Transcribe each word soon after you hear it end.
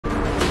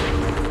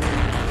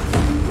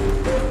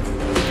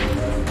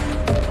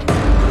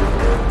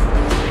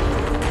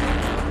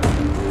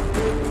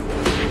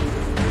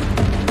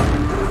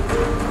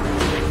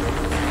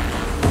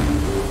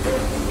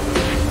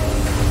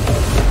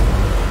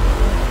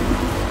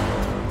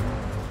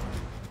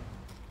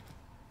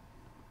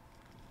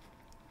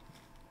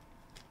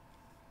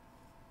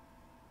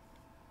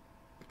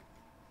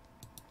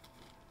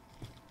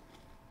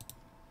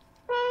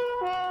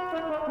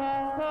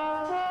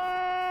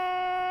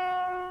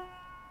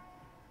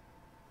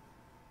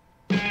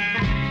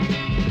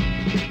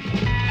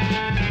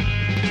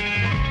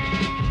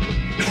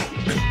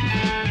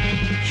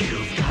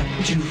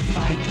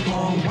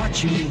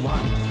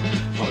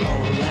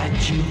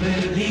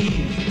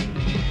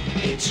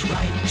It's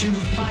right to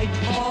fight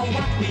for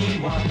what we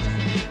want,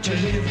 to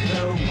live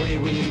the way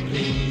we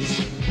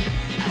please.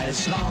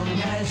 As long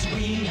as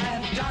we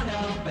have done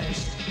our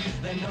best,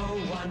 then no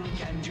one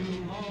can do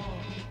more.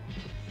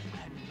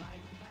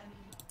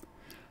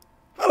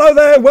 Hello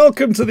there,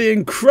 welcome to the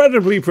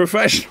incredibly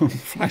professional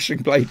Flashing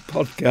Blade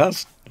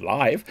podcast,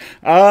 live.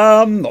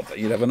 Not that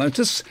you'd ever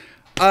notice.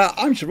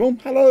 I'm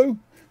Siobhan, hello.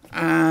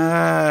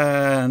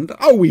 And,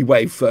 we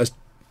wave first.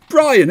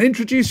 Brian,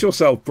 introduce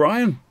yourself,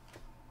 Brian.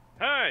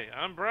 Hi,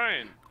 I'm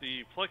Brian,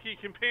 the plucky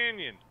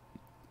companion.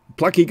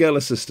 Plucky girl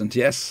assistant,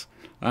 yes.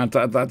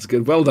 That's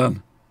good, well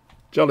done.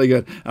 Jolly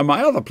good. And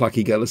my other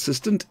plucky girl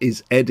assistant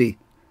is Eddie.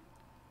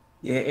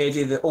 Yeah,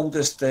 Eddie, the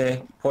oldest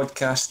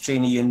podcast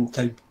trainee in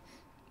town.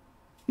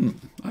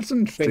 That's an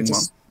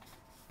interesting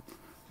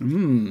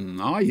one.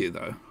 Are you,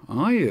 though?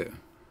 Are you?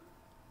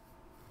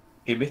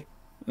 Maybe.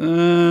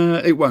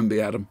 It won't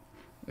be, Adam.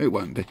 It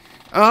won't be.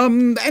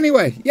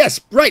 Anyway, yes,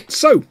 right,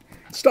 so,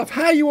 stuff.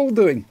 How are you all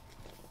doing?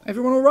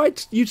 Everyone all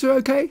right? You two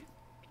okay?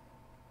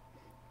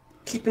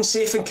 Keeping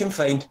safe and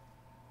confined.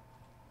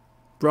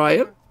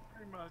 Brian?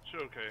 Pretty much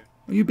okay.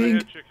 Are you being... I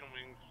had chicken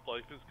wings.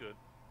 Life is good.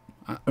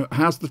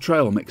 How's the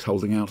trail mix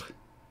holding out?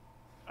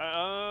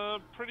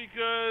 Pretty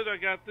good. I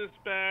got this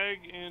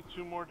bag and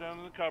 2 more down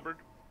in the cupboard.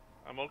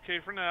 I'm okay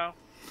for now.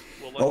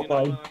 We'll let you know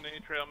on any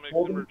trail mix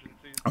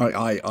emergencies.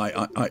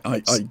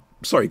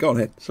 Sorry, go on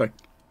ahead. Sorry.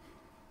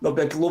 There'll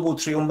be a global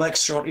trail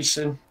mix shortage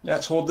soon.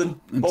 That's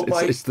holding.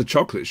 It's the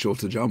chocolate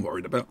shortage I'm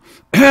worried about.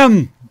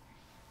 Well,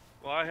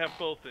 I have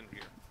both in here.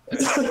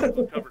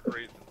 Covered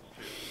raisins,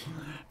 too.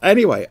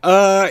 Anyway,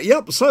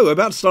 yep, so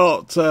about to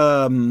start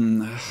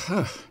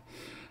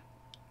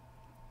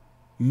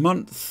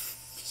month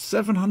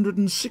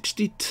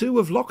 762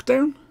 of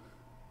lockdown.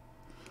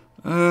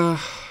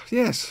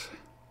 Yes.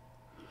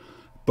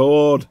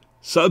 Bored.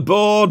 So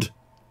bored.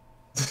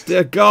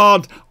 Dear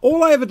God.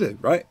 All I ever do,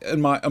 right,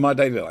 in my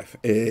daily life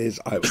is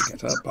I will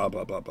get up, blah,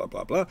 blah, blah, blah,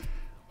 blah, blah,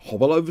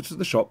 hobble over to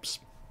the shops,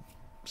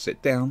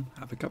 sit down,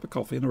 have a cup of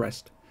coffee and a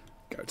rest,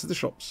 go to the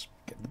shops,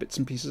 get the bits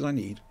and pieces I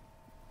need,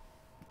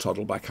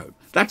 toddle back home.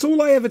 That's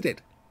all I ever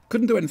did.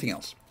 Couldn't do anything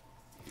else.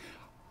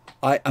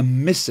 I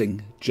am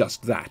missing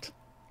just that.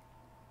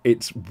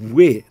 It's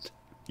weird.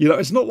 You know,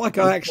 it's not like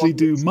I actually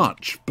do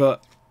much,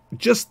 but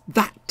just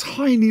that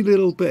tiny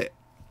little bit.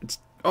 It's,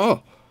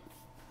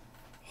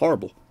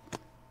 horrible.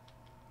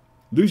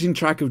 Losing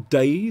track of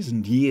days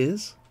and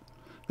years.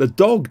 The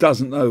dog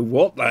doesn't know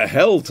what the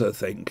hell to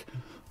think.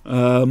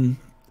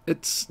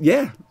 It's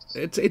a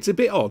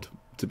bit odd,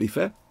 to be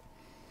fair.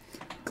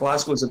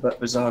 Glasgow's a bit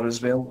bizarre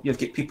as well. You've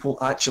got people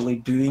actually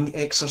doing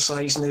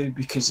exercise now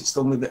because it's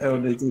the only bit hour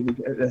they do to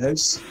get out of the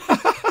house.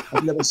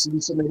 I've never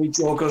seen so many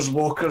joggers,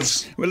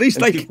 walkers, well, at least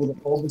people that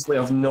obviously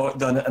have not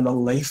done it in their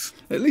life.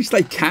 At least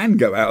they can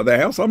go out of their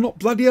house. I'm not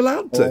bloody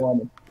allowed to.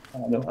 Oh, I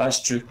know.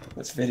 That's true.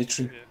 That's very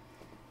true. Yeah.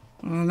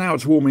 Well, now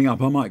it's warming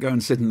up. I might go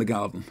and sit in the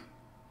garden.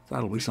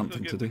 That'll be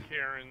something to do. The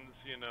Karens,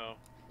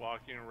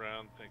 walking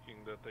around thinking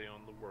that they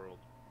own the world.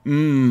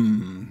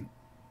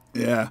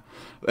 Yeah.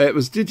 It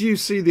was. Did you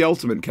see the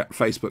ultimate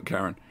Facebook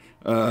Karen?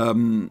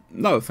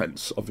 No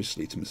offence,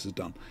 obviously, to Mrs.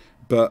 Dunn,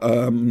 but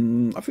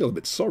I feel a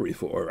bit sorry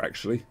for her,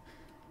 actually.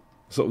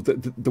 Sort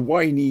of the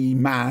whiny,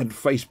 mad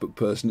Facebook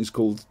person is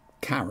called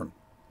Karen.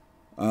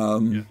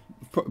 Yes.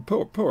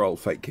 Poor old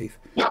fake Keith.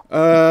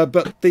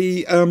 But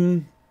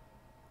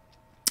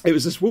it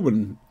was this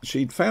woman.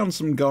 She'd found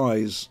some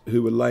guys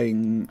who were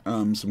laying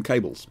some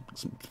cables,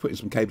 putting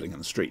some cabling in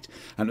the street,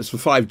 and it was for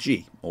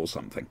 5G or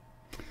something.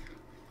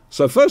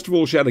 So first of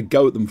all, she had a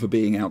go at them for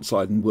being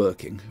outside and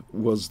working.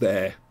 Was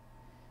their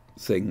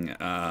thing?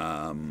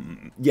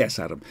 Yes,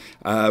 Adam.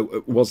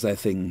 Was their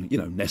thing?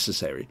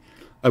 Necessary?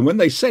 And when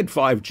they said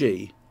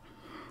 5G,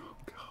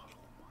 God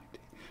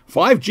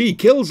Almighty, 5G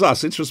kills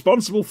us. It's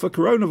responsible for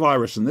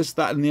coronavirus and this,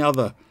 that, and the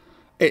other.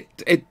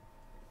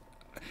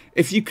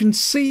 If you can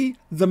see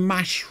the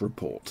MASH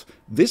report,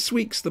 this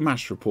week's the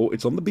MASH report,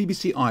 it's on the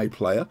BBC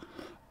iPlayer,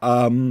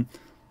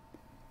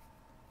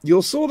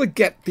 you'll sort of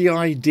get the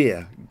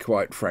idea,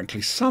 quite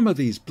frankly. Some of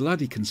these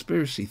bloody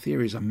conspiracy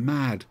theories are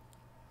mad.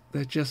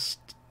 They're just...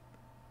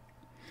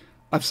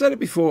 I've said it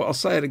before, I'll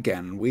say it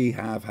again. We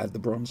have had the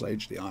Bronze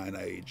Age, the Iron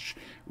Age.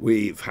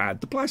 We've had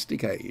the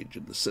Plastic Age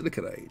and the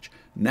Silicate Age.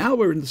 Now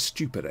we're in the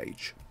Stupid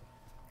Age.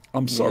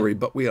 I'm sorry,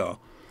 but we are.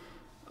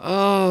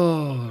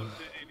 Oh...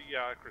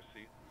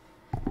 Idiocracy.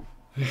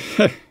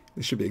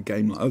 There should be a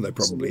game like... Oh, there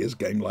probably is a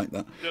game like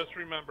that. Just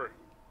remember,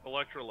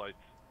 electrolytes.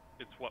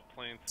 It's what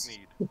plants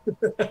need.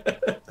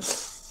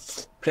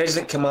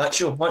 President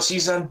Camacho, once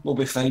he's in, we'll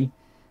be fine.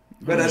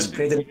 Where is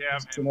President? We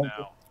have him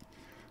now.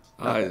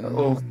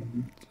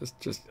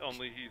 Just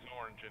Only he's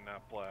orange and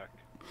not black.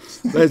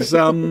 there's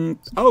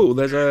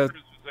there's a...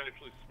 Cruz is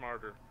actually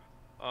smarter.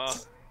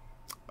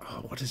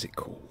 What is it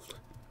called?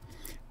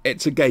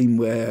 It's a game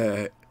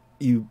where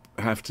you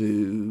have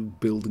to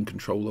build and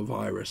control a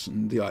virus,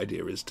 and the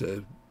idea is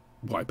to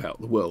wipe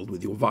out the world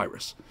with your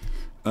virus.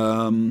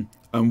 And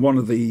one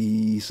of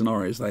the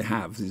scenarios they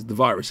have is the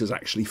virus is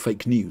actually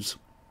fake news.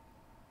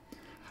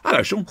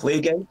 Hello, Sean.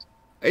 Plague Out?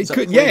 It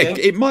could, yeah,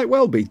 it might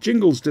well be.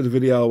 Jingles did a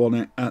video on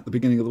it at the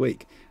beginning of the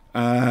week.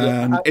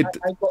 And I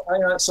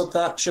answered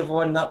that,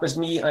 Siobhan. That was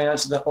me. I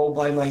answered it all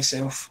by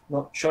myself.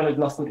 Sean had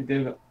nothing to do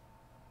with it.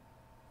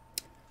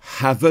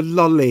 Have a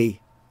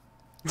lolly.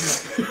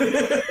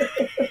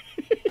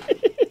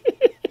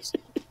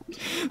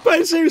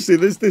 But seriously,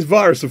 there's this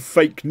virus of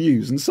fake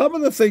news, and some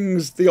of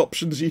the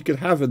options you could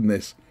have in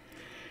this,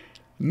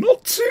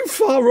 not too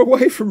far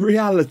away from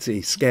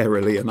reality,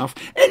 scarily enough.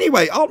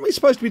 Anyway, aren't we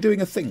supposed to be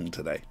doing a thing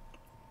today?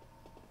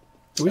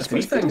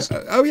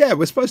 Oh yeah,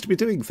 we're supposed to be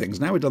doing things.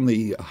 Now we've done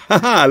the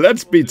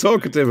let's be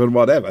talkative and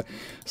whatever.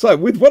 So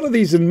with one of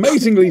these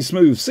amazingly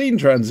smooth scene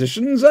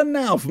transitions, and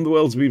now from the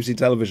world's BBC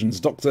Television's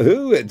Doctor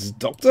Who, it's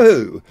Doctor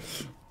Who.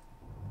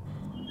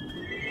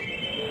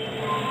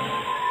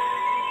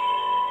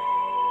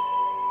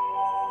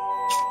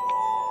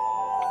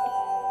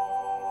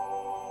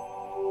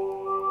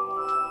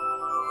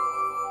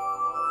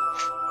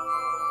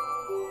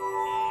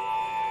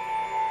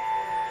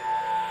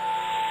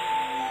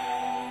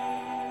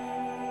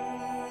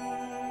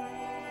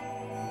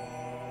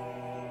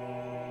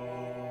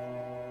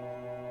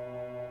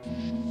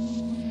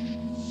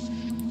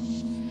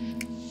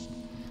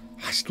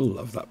 I still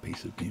love that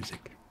piece of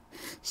music.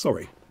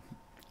 Sorry.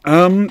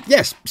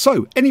 Yes,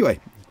 so anyway,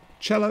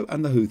 cello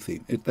and the Who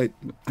theme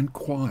and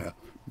choir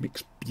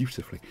mix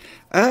beautifully.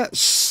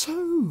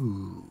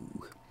 So,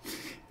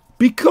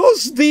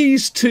 because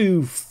these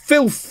two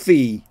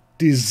filthy,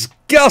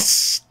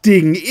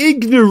 disgusting,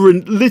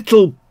 ignorant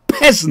little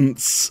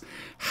peasants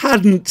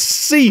hadn't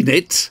seen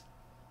it,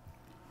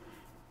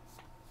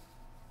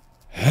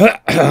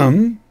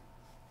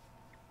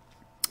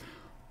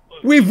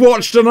 we've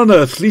watched An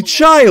Unearthly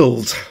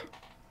Child.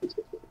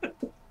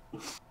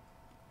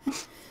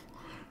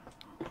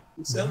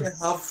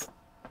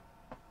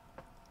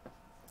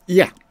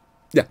 Yeah.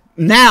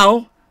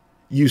 Now,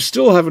 you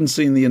still haven't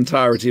seen the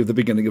entirety of the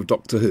beginning of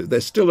Doctor Who.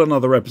 There's still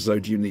another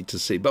episode you need to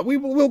see, but we'll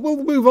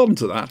move on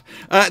to that.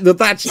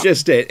 That's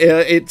just it.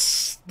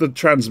 It's the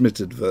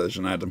transmitted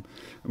version, Adam.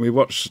 We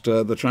watched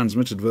the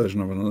transmitted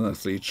version of An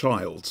Unearthly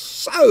Child.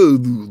 So,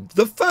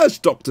 the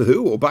first Doctor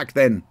Who, or back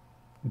then,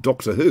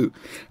 Doctor Who,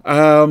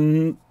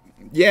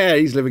 yeah,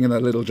 he's living in a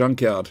little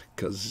junkyard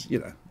because, he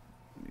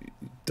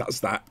does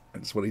that.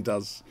 That's what he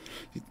does.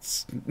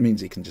 It means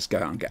he can just go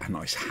out and get a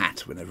nice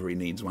hat whenever he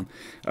needs one.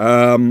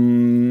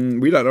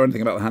 We don't know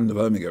anything about the Hand of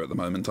Omega at the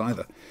moment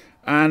either.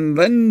 And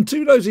then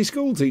two nosy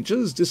school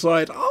teachers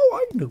decide,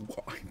 I know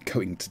what I'm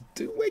going to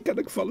do. We're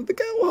going to follow the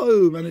girl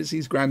home. And it's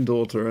his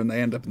granddaughter, and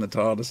they end up in the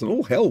TARDIS, and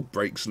all hell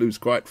breaks loose,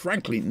 quite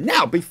frankly.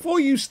 Now, before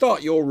you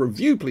start your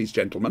review, please,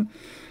 gentlemen,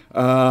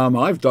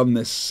 I've done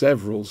this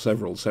several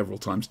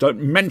times.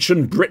 Don't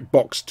mention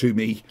BritBox to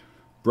me,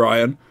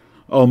 Brian.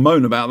 I'll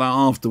moan about that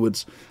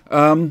afterwards.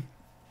 I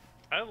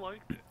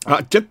liked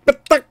it.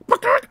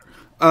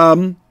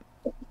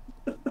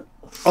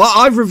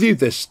 I've reviewed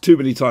this too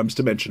many times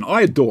to mention.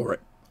 I adore it.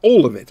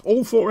 All of it.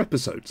 All 4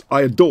 episodes.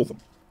 I adore them.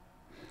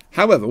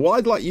 However, what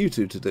I'd like you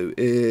two to do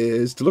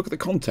is to look at the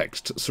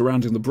context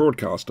surrounding the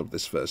broadcast of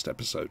this first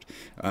episode.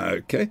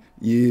 Okay?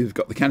 You've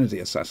got the Kennedy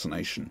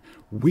assassination.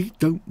 We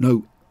don't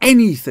know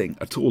anything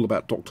at all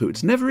about Doctor Who.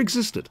 It's never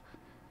existed.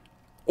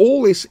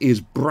 All this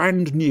is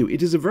brand new.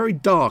 It is a very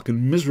dark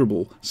and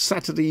miserable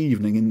Saturday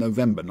evening in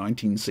November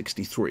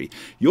 1963.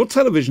 Your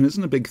television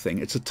isn't a big thing.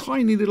 It's a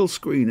tiny little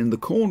screen in the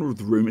corner of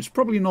the room. It's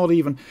probably not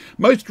even...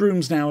 Most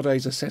rooms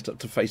nowadays are set up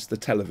to face the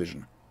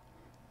television.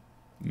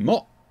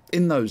 Not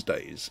in those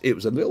days. It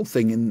was a little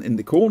thing in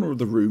the corner of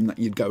the room that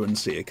you'd go and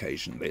see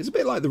occasionally. It's a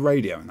bit like the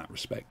radio in that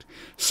respect.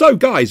 So,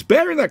 guys,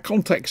 bearing that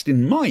context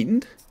in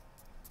mind,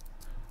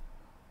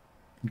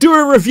 do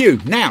a review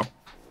now.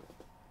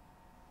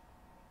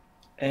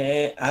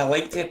 I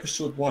liked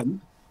episode 1.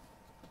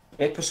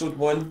 Episode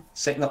 1,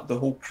 setting up the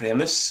whole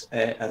premise.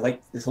 I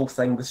liked the whole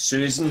thing with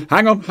Susan.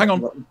 Hang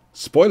on.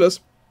 Spoilers.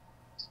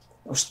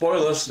 Oh,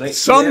 spoilers, right?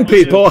 Some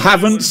people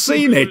haven't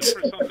seen it.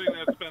 Something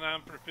that's been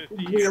on for 50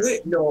 years. Really?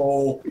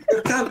 No.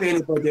 There can't be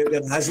anybody out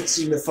there that hasn't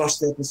seen the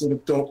first episode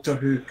of Doctor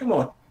Who. Come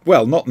on.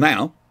 Well, not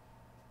now.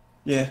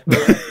 Yeah.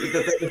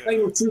 The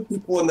final 2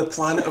 people on the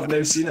planet have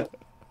now seen it.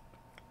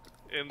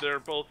 And they're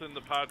both in the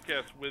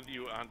podcast with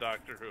you on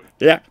Doctor Who.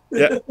 Yeah.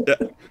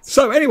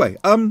 So anyway,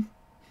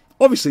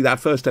 obviously that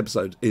first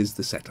episode is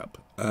the setup,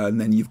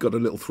 and then you've got a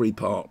little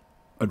 3-part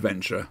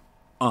adventure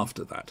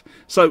after that.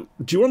 So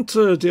do you want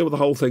to deal with the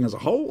whole thing as a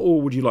whole,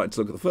 or would you like to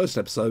look at the first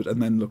episode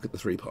and then look at the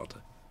 3-parter?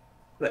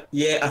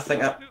 Yeah, I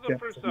think Let's do the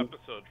first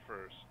episode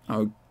first.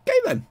 Okay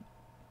then.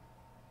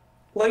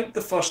 Like the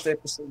first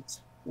episode.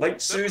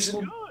 Like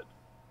Susan. Good.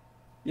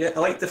 Yeah,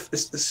 I like the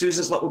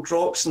Susan's little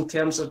drops in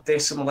terms of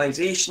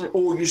decimalisation.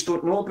 Oh, you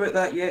don't know about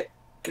that yet?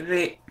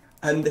 Great.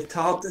 And the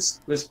TARDIS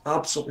was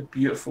absolutely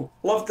beautiful.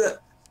 Loved it.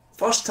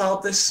 First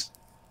TARDIS.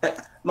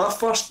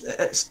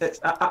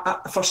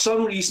 For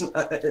some reason,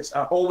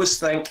 I always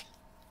think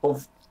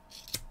of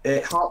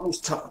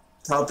Hartnell's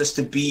TARDIS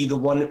to be the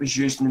one that was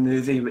used in the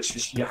movie, which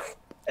was,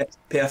 it's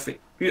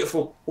perfect.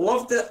 Beautiful.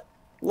 Loved it.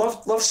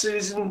 Loved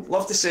Susan.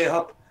 Loved the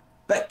setup.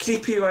 bit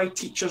creepy why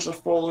teachers are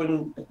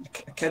following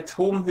a kid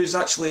home who's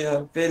actually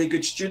a very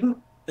good student,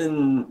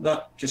 and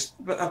that just,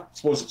 but I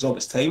suppose it's all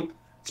its time.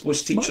 I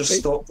suppose teachers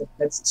stopped their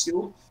kids at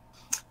school.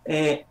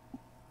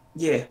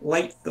 Yeah,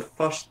 like the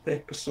first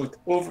episode.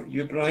 Over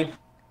you, Brian.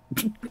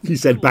 He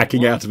said,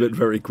 backing out of it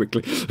very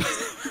quickly.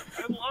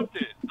 I loved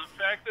it. The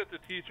fact that the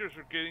teachers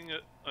were getting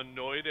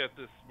annoyed at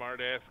this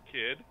smart-ass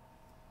kid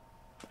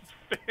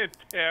is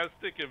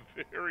fantastic and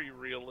very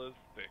realistic.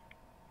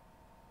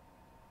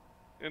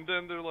 And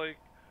then they're like,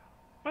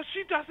 but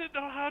she doesn't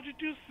know how to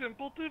do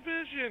simple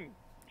division.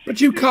 But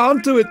you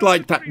can't do it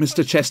like that,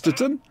 Mr.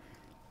 Chesterton.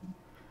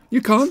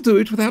 You can't do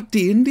it without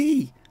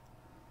D&D.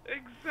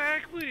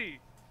 Exactly.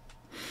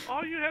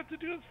 All you have to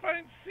do is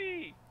find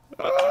C.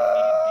 But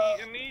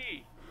you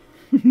need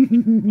D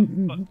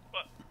and E.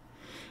 But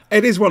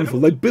it is wonderful.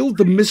 They build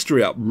the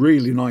mystery up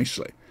really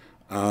nicely.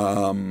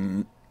 Yeah,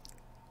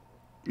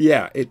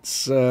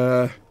 it's...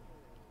 it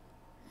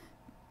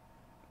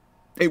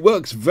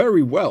works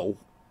very well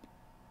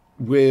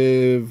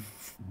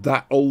with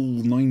that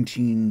old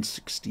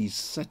 1960s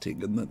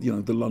setting and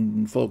the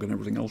London fog and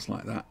everything else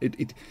like that.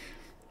 It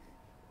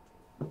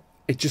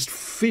just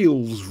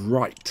feels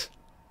right.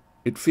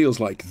 It feels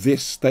like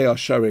this, they are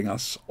showing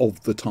us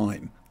of the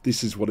time.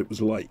 This is what it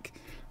was like.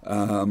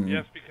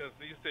 Yes, because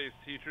these days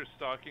teachers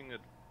stalking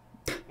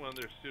one of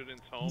their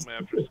students' home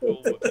after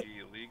school would be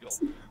illegal.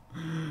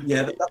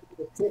 Yeah, that's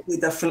a totally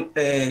different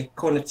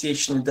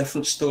connotation,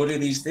 different story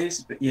these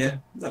days. But yeah,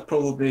 that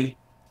probably,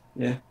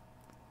 yeah.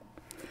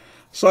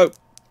 So,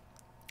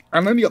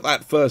 and then you got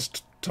that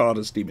first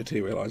TARDIS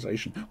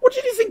dematerialisation. What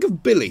did you think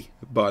of Billy,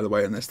 by the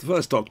way, in this, the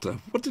first Doctor?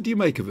 What did you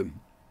make of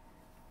him?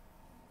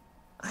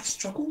 I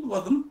struggled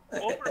with him.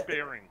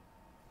 Overbearing.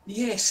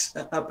 Yes,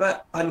 a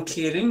bit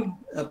uncaring,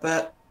 a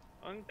bit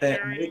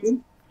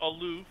uncaring,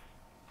 aloof,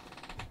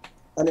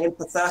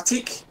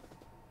 unempathetic.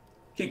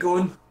 Keep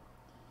going.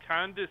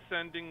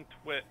 Condescending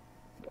twit.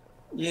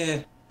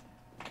 Yeah.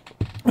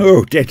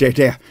 Oh, dear.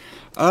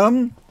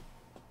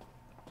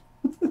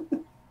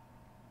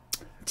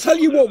 Tell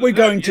you what we're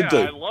going to do.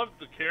 I loved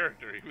the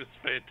character. He was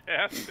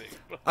fantastic.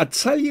 I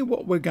tell you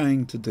what we're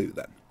going to do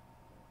then.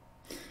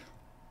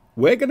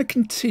 We're going to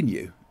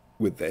continue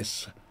with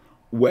this.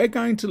 We're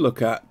going to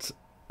look at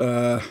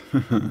the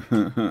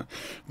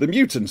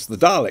mutants, the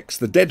Daleks,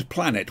 the dead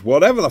planet,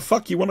 whatever the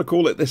fuck you want to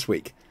call it this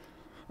week.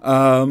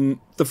 The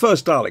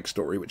first Dalek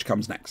story, which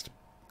comes next.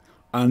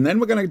 And then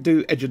we're going to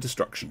do Edge of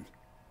Destruction.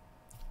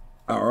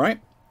 All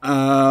right.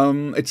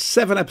 It's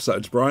 7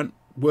 episodes, Brian.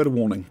 Word of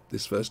warning,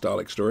 this first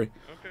Dalek story.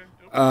 Okay.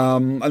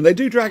 And they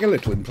do drag a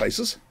little in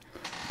places.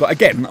 But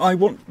again,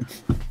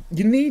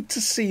 you need to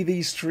see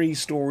these 3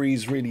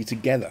 stories really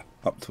together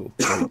up to a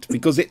point,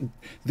 because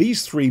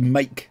these 3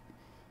 make...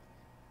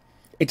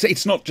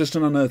 It's not just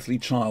an unearthly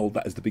child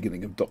that is the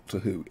beginning of Doctor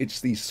Who. It's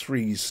these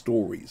 3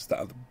 stories that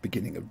are the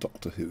beginning of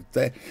Doctor Who.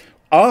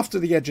 After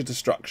the Edge of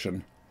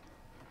Destruction,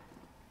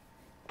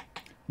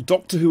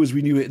 Doctor Who as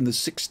we knew it in the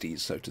 60s,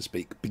 so to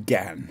speak,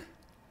 began.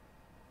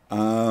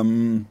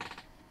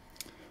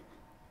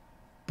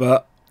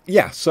 But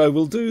yeah, so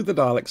we'll do the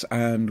Daleks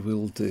and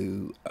we'll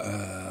do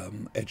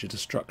Edge of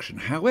Destruction.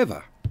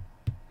 However,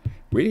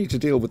 we need to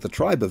deal with the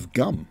tribe of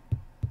Gum.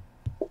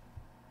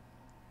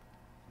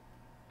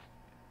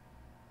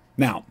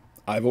 Now,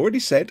 I've already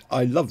said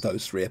I love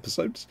those 3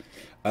 episodes.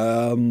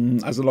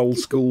 As an old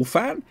school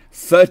fan,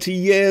 30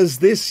 years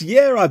this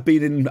year I've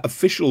been in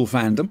official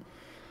fandom.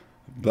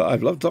 But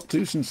I've loved Doctor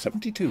Who since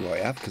 72, I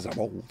have, because I'm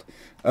old.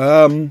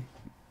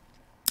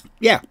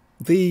 Yeah,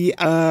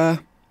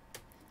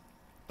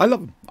 I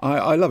love them.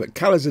 I love it.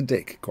 Cal is a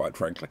dick, quite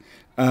frankly.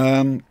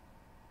 The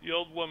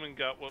old woman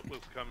got what was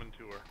coming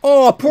to her.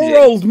 Oh, poor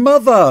old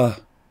mother.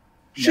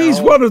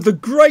 She's one of the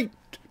great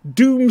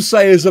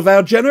doomsayers of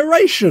our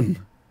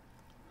generation.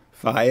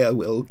 Fire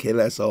will kill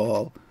us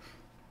all.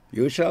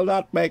 You shall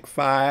not make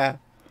fire.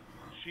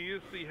 She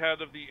is the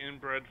head of the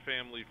inbred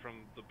family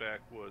from the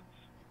backwoods.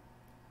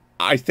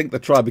 I think the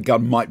tribe of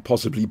Gun might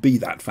possibly be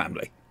that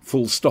family.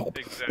 Full stop.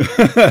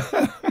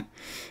 Exactly.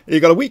 You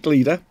got a weak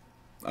leader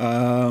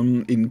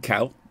in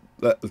Cal.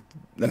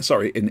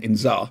 In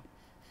Zar.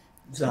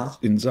 Zar.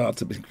 In Zar,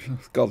 to be...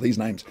 God, these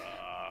names.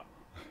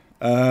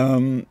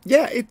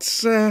 Yeah,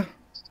 it's... and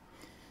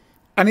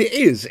it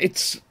is.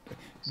 It's...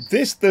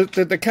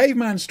 The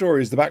caveman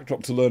story is the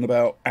backdrop to learn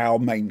about our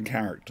main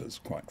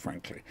characters, quite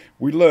frankly.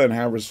 We learn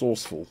how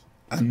resourceful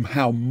and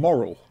how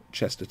moral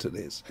Chesterton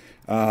is.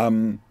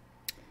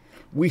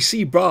 We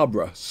see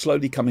Barbara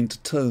slowly coming to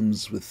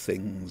terms with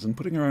things and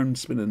putting her own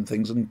spin on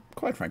things and,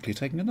 quite frankly,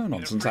 taking a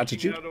no-nonsense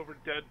attitude. Out over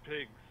dead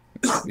pigs.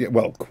 Yeah,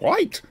 well,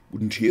 quite,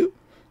 wouldn't you?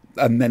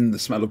 And then the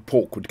smell of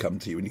pork would come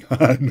to you and you,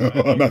 no,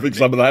 I'm having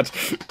some of that.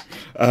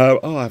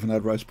 I haven't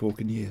had roast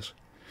pork in years.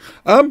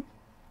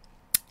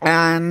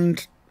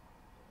 And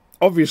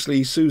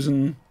obviously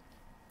Susan,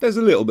 there's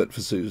a little bit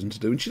for Susan to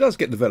do, and she does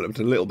get developed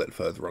a little bit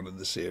further on in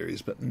the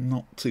series, but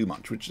not too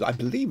much, which I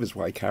believe is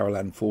why Carol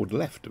Ann Ford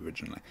left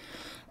originally.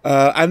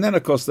 And then,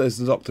 of course, there's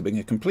the Doctor being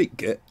a complete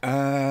git,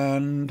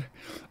 and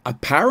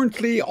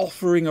apparently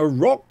offering a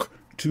rock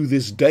to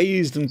this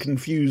dazed and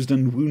confused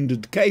and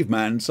wounded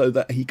caveman so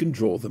that he can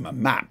draw them a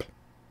map.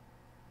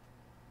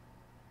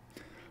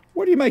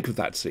 What do you make of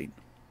that scene?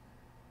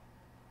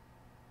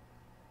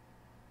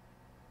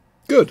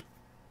 Good.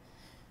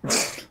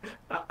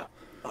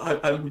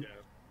 I'm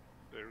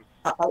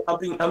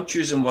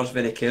choosing words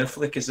very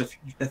carefully, because if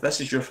this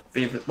is your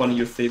favourite, one of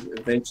your favourite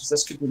adventures,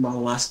 this could be my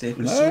last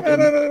episode.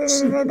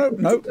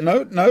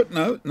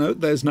 No.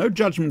 There's no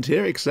judgment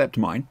here except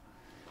mine.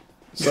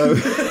 So,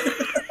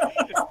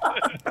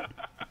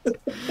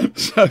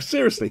 so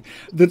seriously,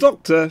 the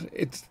Doctor,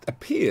 it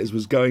appears,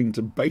 was going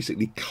to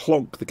basically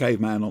clonk the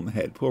caveman on the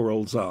head. Poor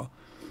old Tsar.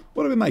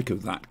 What do we make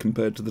of that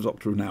compared to the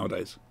Doctor of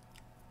nowadays?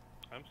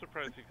 I'm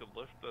surprised he could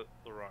lift the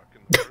rock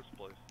in the first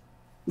place.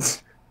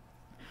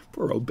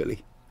 Poor old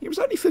Billy. He was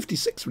only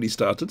 56 when he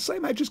started,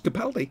 same age as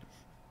Capaldi.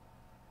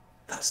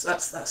 That's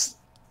what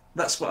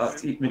They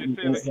say the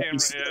camera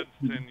adds 10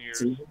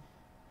 years.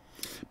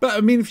 But,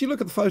 I mean, if you look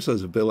at the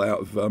photos of Bill out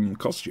of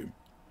costume,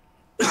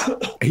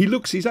 he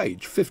looks his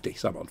age, 50,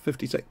 some odd,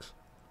 56.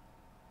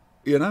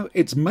 You know,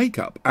 it's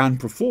makeup and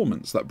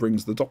performance that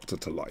brings the Doctor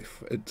to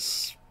life.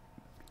 It's,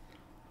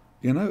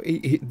 you know,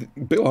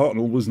 Bill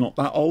Hartnell was not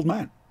that old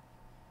man.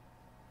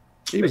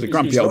 He was a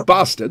grumpy old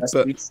bastard,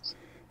 but...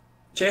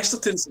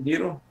 Chesterton's the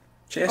hero.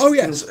 Oh,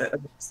 yes.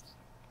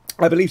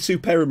 I believe Sue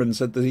Perryman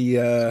said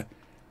the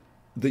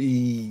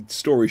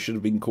story should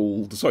have been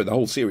called... Sorry, the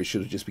whole series should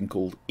have just been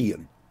called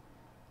Ian.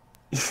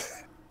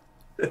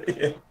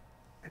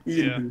 Yeah.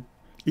 Ian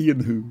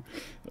Who.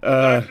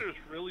 The Doctor is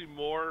really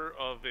more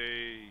of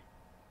a...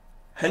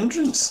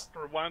 hindrance?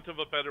 For want of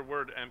a better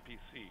word,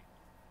 NPC.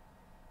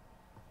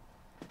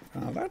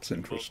 Oh, that's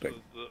interesting. Most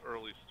of the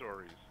early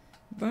stories.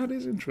 That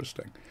is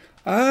interesting.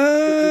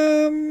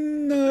 The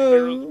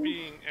heroes No.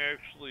 being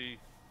actually...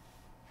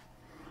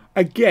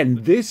 Again,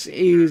 this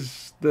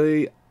is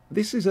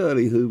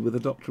early Who, where the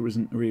Doctor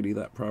isn't really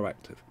that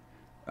proactive.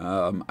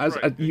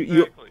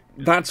 Exactly.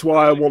 That's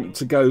why I want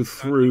to go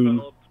through. Not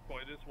developed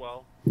quite as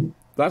well.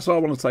 That's why I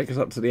want to take us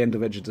up to the end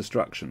of Edge of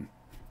Destruction.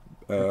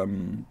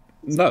 No.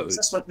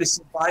 That's what they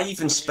survive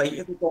in spite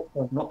of the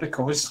Doctor, not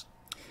because.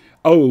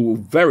 Oh,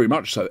 very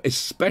much so,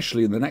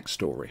 especially in the next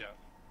story. Yeah.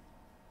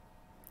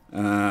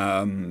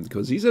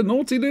 Because he's a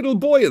naughty little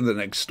boy in the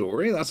next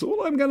story. That's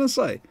all I'm going to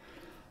say.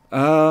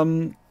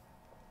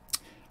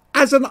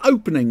 As an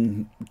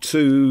opening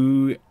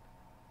to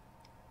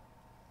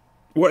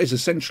what is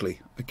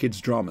essentially a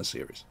kids' drama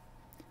series,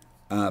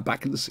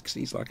 back in the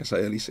 60s, like I say,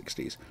 early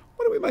 60s,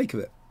 what do we make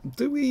of it?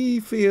 Do we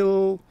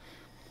feel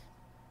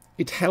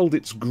it held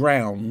its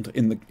ground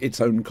in its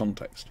own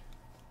context?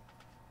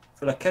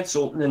 For a kid's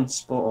opening,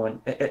 spot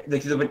on.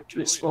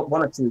 It's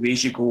one or two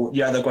ways you go.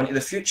 You either go into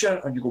the future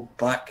or you go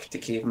back to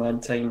caveman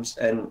times.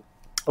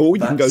 Or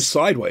you can go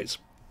sideways.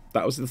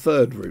 That was the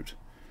third route.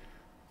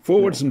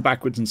 Forwards and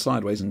backwards and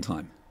sideways in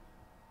time.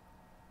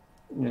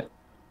 Yeah.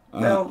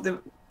 Well, great.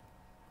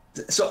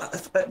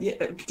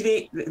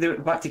 They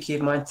went back to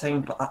caveman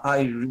time, but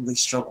I really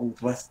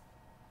struggled with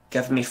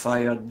Give Me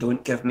Fire,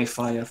 Don't Give Me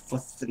Fire for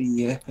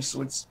 3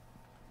 episodes.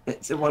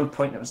 At one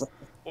point, it was like,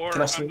 Or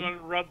can I I'm going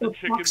to rub the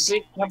chicken...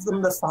 Give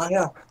them the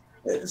fire.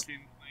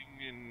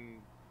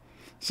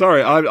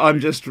 Sorry, I'm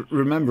just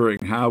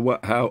remembering how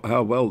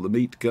well the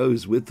meat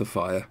goes with the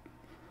fire.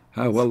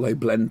 How well they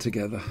blend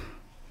together.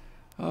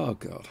 Oh,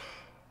 God.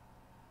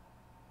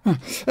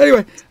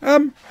 Anyway,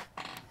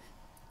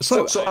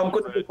 So I'm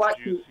going to go back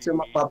to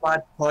my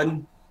bad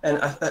pun,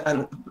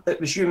 and it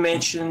was you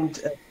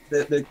mentioned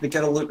the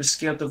girl that was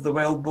scared of the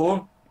wild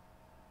boar,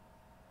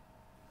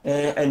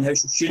 and how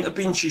she shouldn't have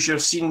been. She should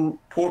have seen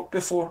pork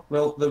before.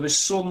 Well, there was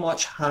so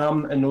much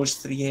ham in those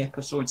 3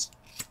 episodes.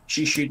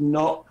 She should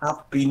not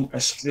have been a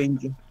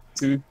stranger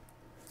to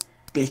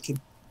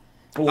bacon.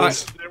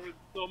 Boars. There was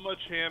so much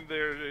ham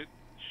there, it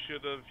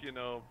should have,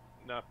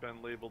 not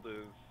been labeled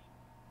as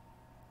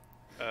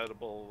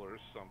edible or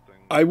something.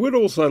 I would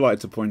also like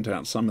to point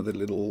out some of the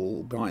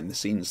little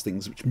behind-the-scenes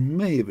things which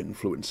may have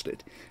influenced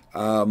it.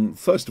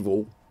 First of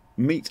all,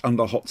 meat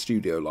under hot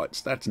studio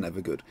lights. That's never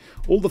good.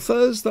 All the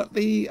furs that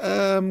the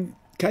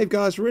cave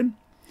guys were in,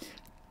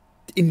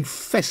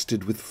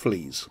 infested with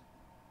fleas.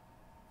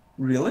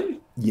 Really?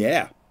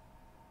 Yeah.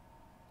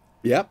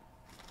 Yep.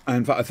 And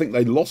in fact, I think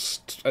they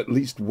lost at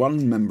least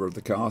one member of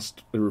the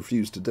cast who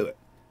refused to do it.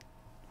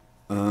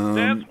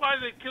 That's why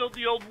they killed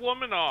the old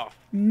woman off.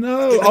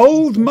 No,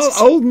 Old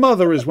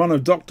Mother is one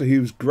of Doctor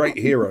Who's great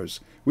heroes.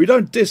 We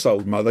don't diss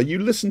Old Mother. You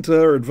listen to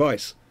her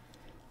advice.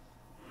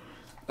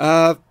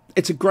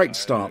 It's a great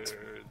start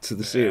to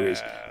the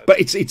series,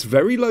 but it's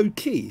very low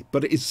key.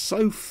 But it is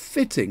so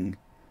fitting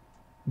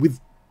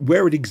with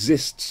where it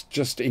exists,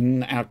 just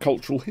in our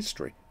cultural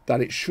history,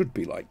 that it should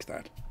be like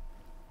that.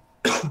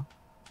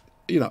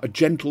 A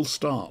gentle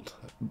start,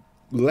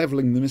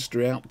 levelling the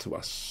mystery out to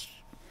us.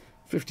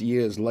 50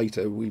 years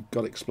later, we've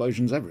got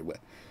explosions everywhere.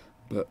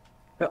 But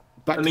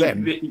back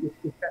then...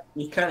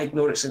 you can't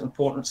ignore its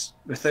importance.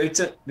 Without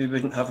it, we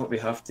wouldn't have what we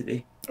have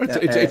today.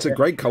 It's a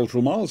great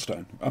cultural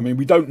milestone. I mean,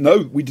 we didn't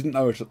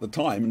know it at the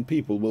time, and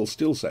people will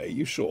still say, "Are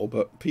you sure?"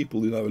 But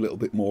people who know a little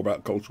bit more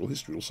about cultural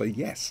history will say,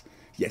 "Yes,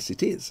 yes,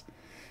 it is."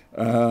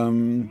 We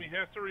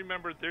have to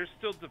remember they're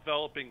still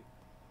developing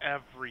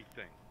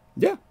everything.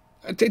 Yeah,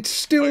 it's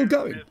still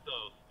going.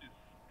 Mythos is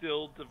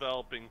still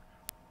developing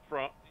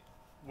from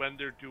when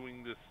they're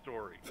doing this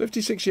story.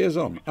 56 years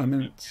on. I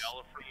mean,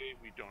 Gallifrey,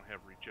 we don't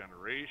have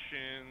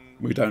regeneration.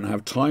 We don't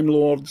have Time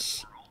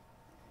Lords.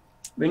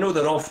 We know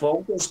they're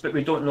off-worlders, but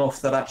we don't know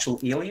if they're actual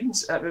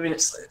aliens. I mean,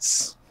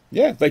 it's...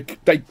 Yeah, they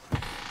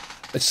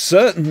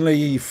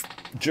certainly,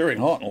 during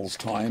Hartnell's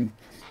time,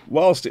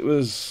 whilst it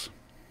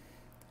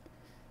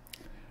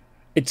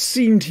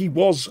seemed he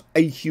was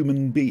a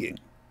human being,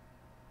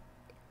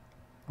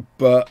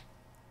 but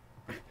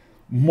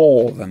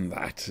more than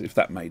that, if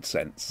that made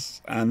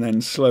sense. And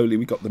then slowly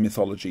we got the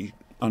mythology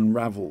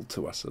unravelled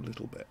to us a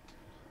little bit.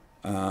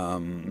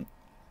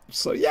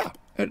 So yeah,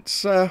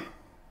 it's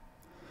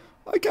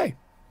okay.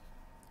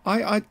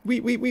 I'm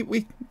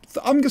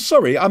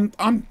sorry.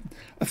 I'm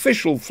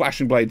official Flash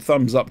and Blade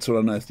thumbs up to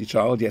Unearthly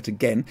Child yet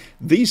again.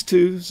 These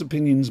two's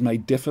opinions may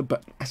differ,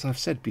 but as I've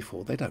said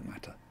before, they don't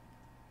matter.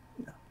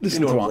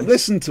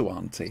 Listen to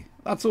Auntie.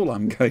 That's all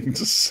I'm going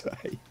to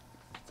say.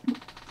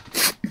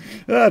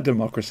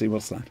 Democracy,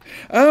 what's that?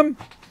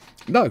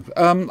 No.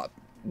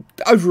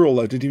 Overall,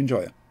 though, did you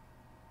enjoy it?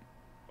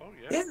 Oh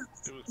yeah.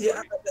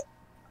 Yeah.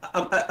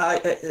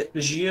 It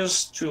was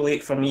years too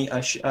late for me.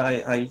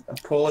 I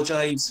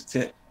apologise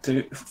to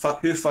Who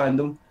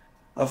fandom.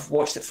 I've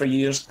watched it for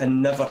years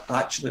and never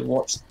actually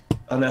watched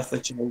Unearthly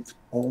Child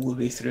all the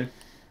way through.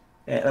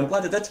 And I'm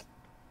glad I did.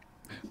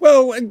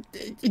 Well,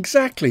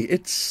 exactly.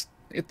 It's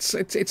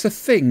a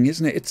thing,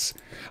 isn't it?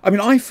 I mean,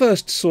 I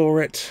first saw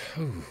it.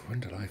 Oh, when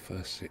did I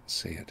first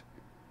see it?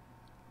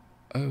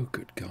 Oh,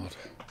 good God!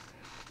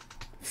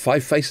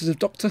 5 Faces of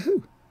Doctor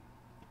Who.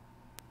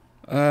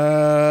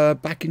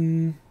 Back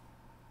in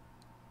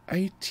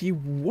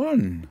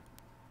 81.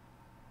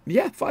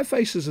 Yeah, 5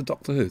 Faces of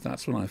Doctor Who.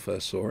 That's when I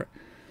first saw it.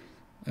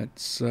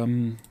 It's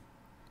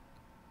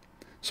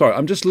Sorry,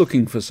 I'm just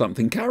looking for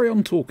something. Carry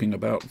on talking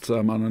about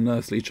An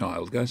Unearthly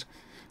Child, guys.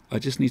 I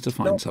just need to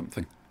find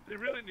something. They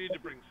really need to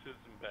bring Susan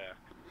back.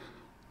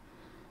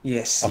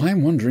 Yes.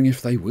 I'm wondering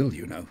if they will,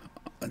 you know.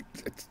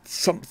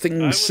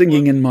 Something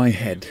singing in my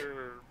head.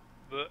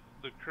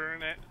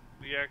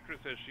 The actress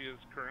as she is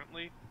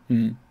currently,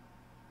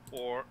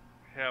 or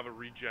have a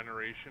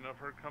regeneration of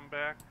her come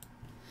back.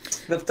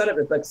 They've done it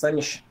with Big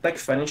Finish. Big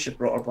Finish have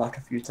brought her back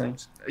a few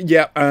times.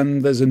 Yeah,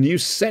 and there's a new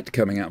set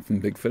coming out from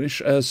Big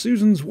Finish,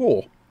 Susan's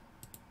War.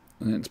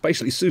 And it's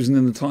basically Susan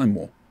in the Time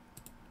War.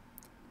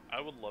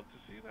 I would love to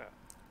see that.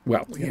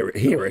 Well, hear it.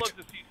 I would love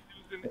to see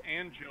Susan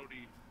and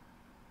Jodie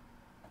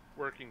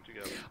working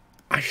together.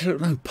 I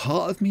don't know.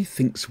 Part of me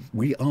thinks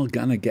we are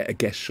going to get a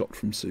guest shot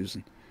from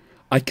Susan.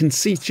 I can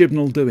see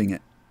Chibnall doing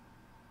it.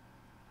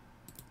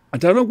 I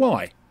don't know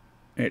why.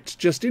 It's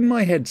just in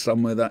my head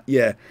somewhere that,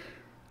 yeah,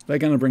 they're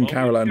going to bring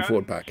Carol Ann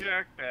Ford back.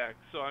 Jack back.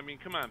 So, I mean,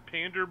 come on.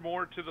 Pander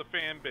more to the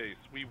fan base.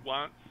 We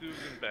want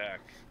Susan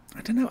back.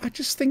 I don't know. I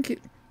just think it...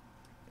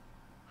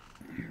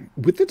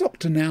 With the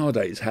Doctor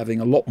nowadays having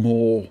a lot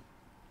more...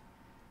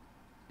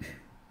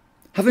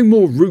 having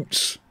more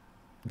roots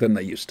than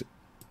they used to.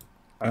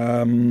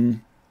 I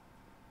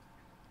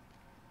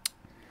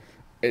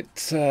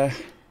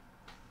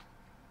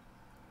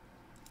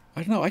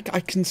don't know, I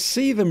can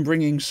see them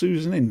bringing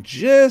Susan in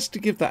just to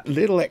give that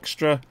little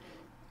extra,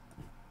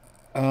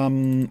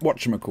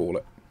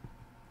 whatchamacallit.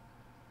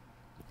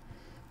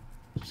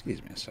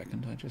 Excuse me a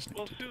second, I just need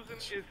to... Well, Susan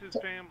is his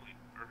family,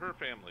 or her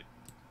family,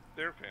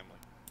 their family.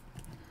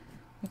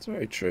 That's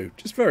very true.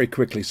 Just very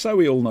quickly, so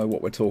we all know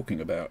what we're talking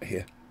about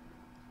here.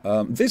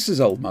 This is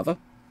Old Mother.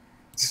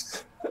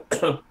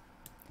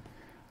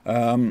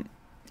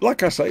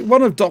 Like I say,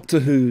 one of Doctor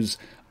Who's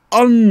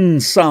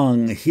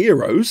unsung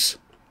heroes.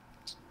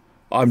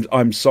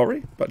 I'm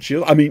sorry, but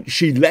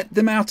she let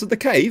them out of the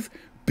cave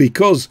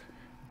because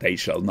they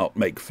shall not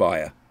make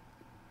fire.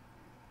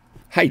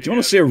 Hey, do you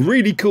want to see a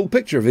really cool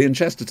picture of Ian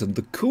Chesterton?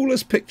 The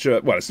coolest picture...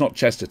 Well, it's not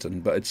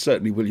Chesterton, but it's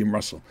certainly William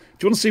Russell.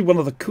 Do you want to see one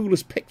of the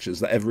coolest pictures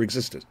that ever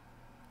existed?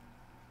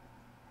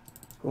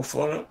 Go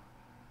for it.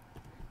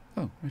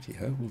 Oh,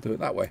 righty-ho, we'll do it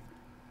that way.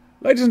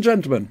 Ladies and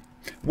gentlemen,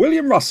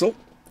 William Russell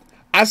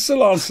as Sir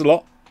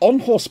Lancelot on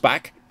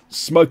horseback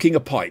smoking a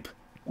pipe.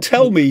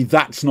 Tell me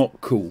that's not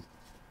cool.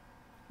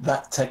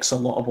 That ticks a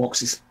lot of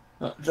boxes.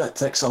 That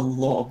ticks a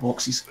lot of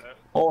boxes.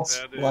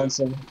 Horse,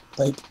 Lancelot,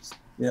 pipe.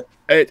 Yeah.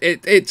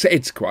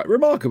 It's quite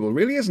remarkable,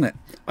 really, isn't it?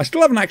 I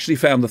still haven't actually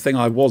found the thing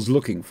I was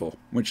looking for,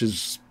 which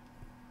is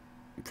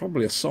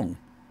probably a song.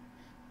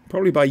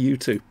 Probably by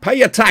U2. Pay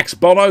your tax,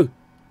 Bono!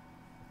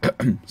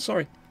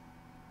 Sorry.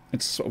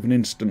 It's sort of an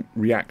instant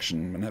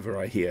reaction whenever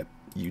I hear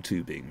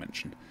U2 being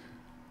mentioned.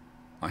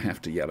 I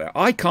have to yell out,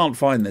 I can't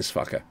find this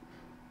fucker.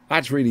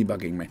 That's really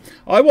bugging me.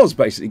 I was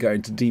basically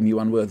going to deem you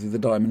unworthy of the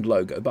Diamond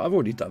logo, but I've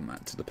already done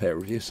that to the pair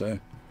of you, so...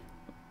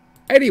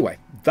 Anyway,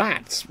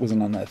 that was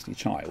An Unearthly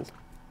Child.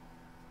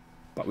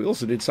 But we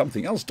also did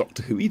something else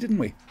Doctor Who-y, didn't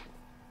we?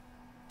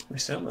 We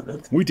certainly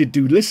did. We did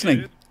do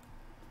listening.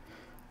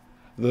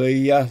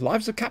 The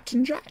Lives of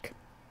Captain Jack.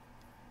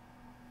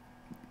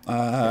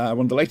 One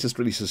of the latest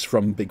releases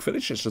from Big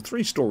Finish. It's a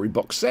 3-story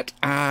box set.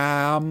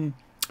 We're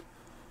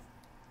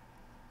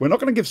not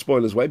going to give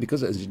spoilers away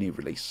because it is a new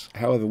release.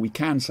 However, we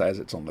can say, as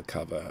it's on the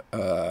cover,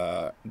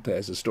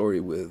 there's a story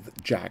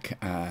with Jack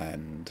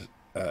and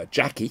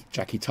Jackie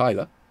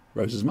Tyler,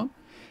 Rose's mum.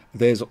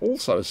 There's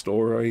also a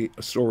story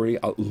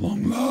at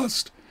long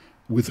last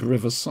with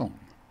River Song.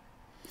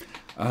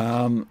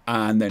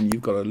 And then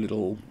you've got a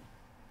little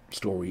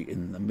story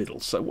in the middle.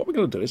 So what we're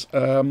going to do is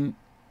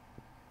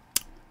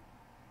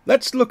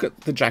let's look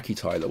at the Jackie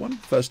Tyler one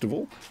first of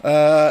all.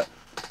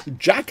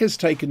 Jack has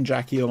taken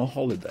Jackie on a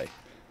holiday,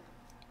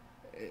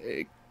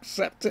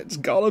 except it's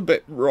gone a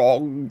bit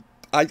wrong.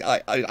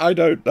 I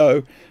don't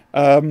know.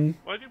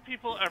 Why do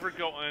people ever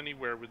go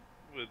anywhere with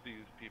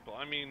these people?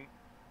 I mean,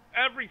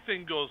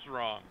 everything goes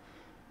wrong.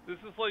 This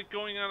is like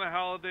going on a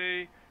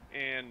holiday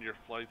and your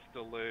flight's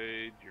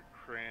delayed, you're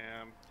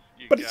cramped.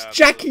 But it's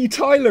Jackie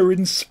Tyler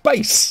in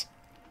space.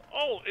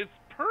 Oh, it's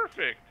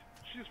perfect.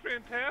 She's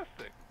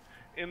fantastic.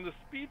 And the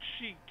speech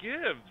she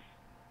gives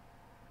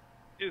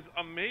is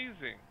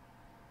amazing.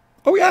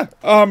 Oh, yeah.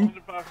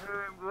 About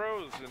her and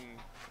Rose and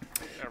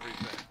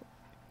everything.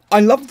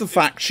 I love the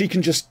fact she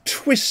can just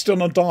twist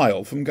on a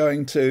dial from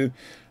going to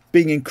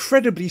being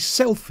incredibly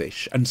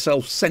selfish and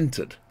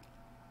self-centered.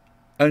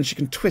 And she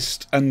can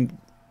twist and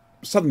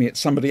suddenly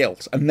it's somebody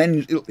else. And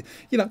then,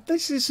 you know,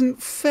 this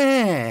isn't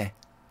fair.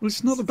 Well,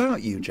 it's not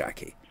about you,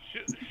 Jackie.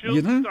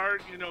 She'll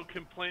start,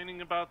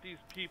 complaining about these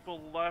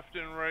people left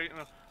and right.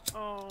 And,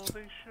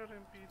 they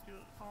shouldn't be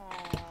doing...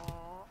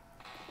 Aww.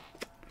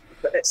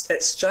 But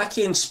it's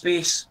Jackie in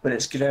space, but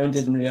it's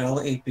grounded in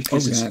reality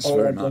because it's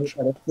all about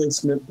a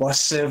replacement bus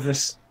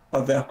service,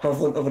 or the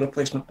equivalent of a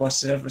replacement bus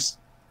service.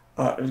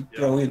 It was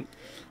brilliant.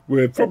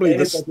 We're probably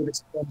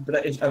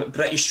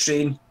British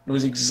train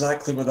knows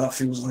exactly what that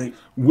feels like.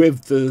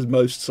 With the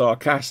most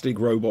sarcastic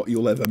robot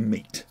you'll ever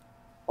meet.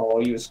 Oh,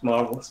 he was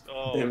marvellous.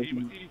 Oh,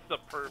 he's the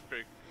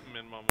perfect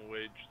minimum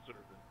wage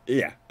servant.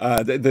 Yeah,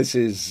 this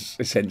is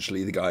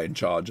essentially the guy in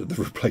charge of the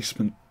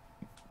replacement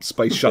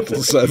space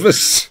shuttle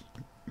service.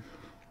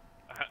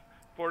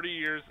 40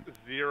 years,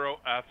 0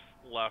 Fs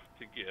left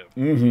to give.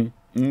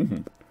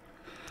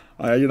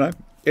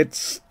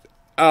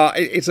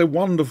 It's a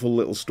wonderful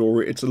little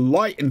story. It's a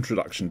light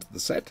introduction to the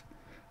set,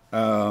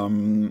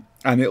 and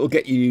it'll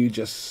get you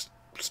just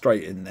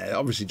straight in there.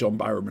 Obviously, John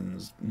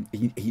Barrowman's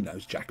he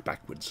knows Jack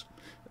backwards,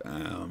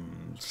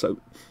 and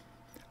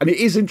it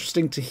is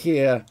interesting to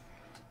hear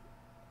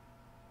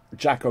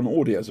Jack on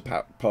audio as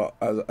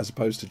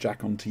opposed to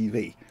Jack on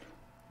TV.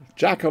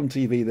 Jack on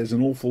TV, there's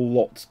an awful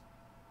lot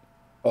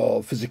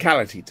of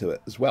physicality to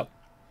it as well.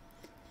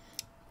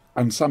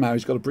 And somehow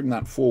he's got to bring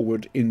that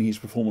forward in his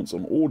performance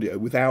on audio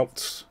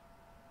without...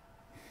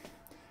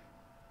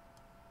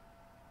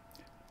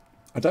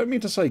 I don't mean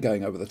to say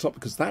going over the top,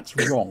 because that's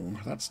wrong.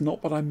 That's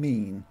not what I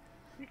mean.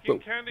 You can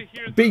kind of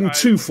hear being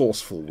too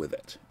forceful with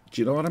it.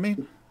 Do you know what I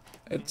mean?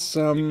 It's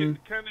You can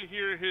kind of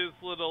hear his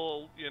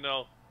little,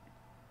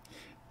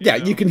 Yeah,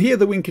 you can hear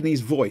the wink in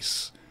his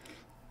voice,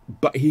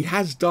 but he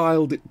has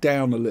dialed it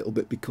down a little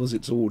bit because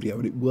it's audio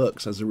and it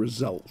works as a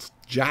result.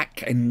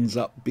 Jack ends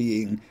up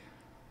being...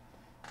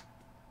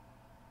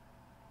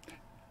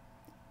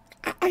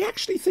 I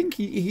actually think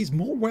he's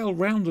more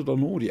well-rounded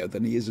on audio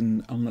than he is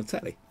on the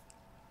telly.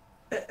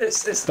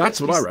 That's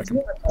what I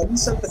reckon.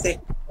 He's sympathetic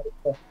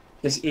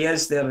because he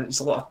is there. There's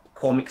a lot of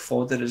comic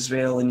fodder as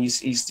well, and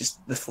he's just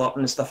the flirting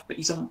and stuff. But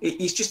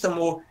he's just a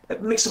more.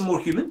 It makes him more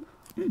human.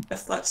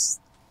 If that's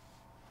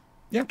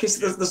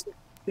because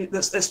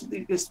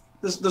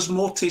there's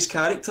more to his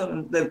character,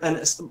 and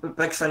it's a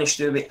big Finish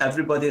do with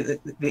everybody.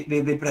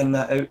 They bring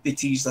that out. They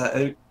tease that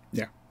out.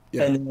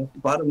 Yeah. And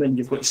Barrowman,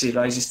 you've got to say,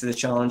 rises to the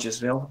challenge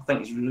as well. I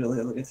think he's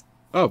really good.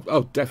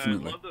 Oh,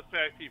 definitely. I love the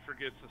fact he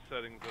forgets the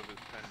settings of his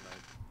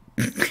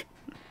penknife.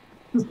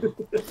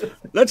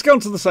 Let's go on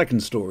to the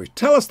second story.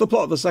 Tell us the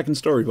plot of the second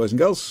story, boys and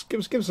girls. Give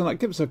us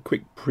a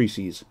quick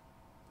precis.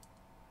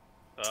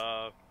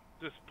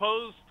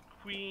 Disposed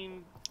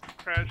queen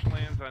crash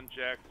lands on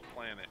Jack's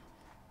planet.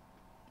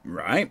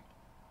 Right.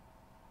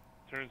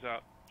 Turns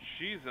out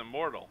she's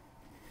immortal.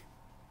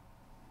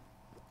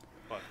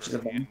 But her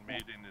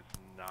handmaiden is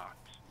not.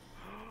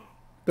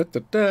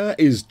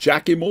 Is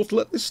Jack immortal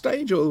at this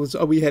stage, or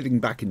are we heading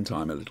back in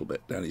time a little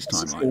bit down his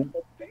timeline? I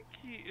think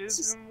he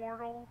is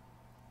immortal,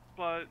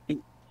 but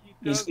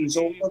he's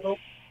older though.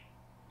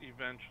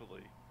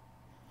 Eventually.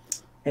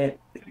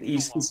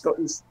 He's got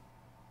his.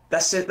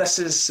 This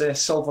is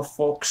Silver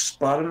Fox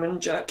Barrowman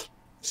Jack.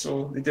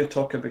 So they do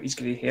talk about his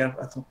grey hair.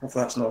 I don't know if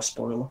that's not a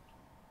spoiler,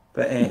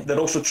 but they're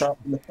also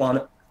trapped on the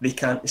planet they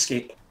can't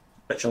escape,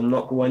 which I'll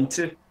not go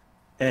into.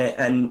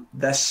 And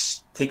the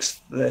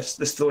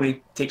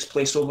story takes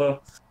place over.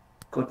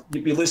 God,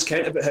 we lose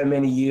count about how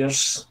many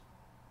years.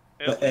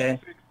 But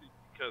 60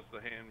 because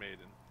the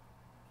handmaiden.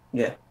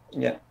 Yeah.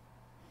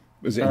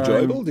 Was it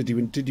enjoyable? Did you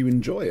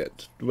enjoy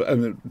it?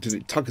 Did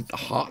it tug at the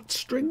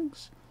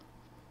heartstrings?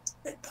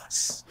 It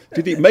does.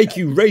 Did it make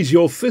you raise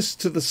your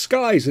fist to the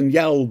skies and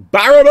yell,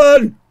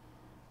 Barrowman?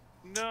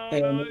 No,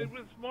 it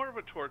was more of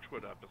a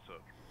Torchwood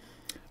episode.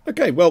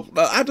 Okay, well,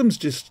 Adam's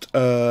just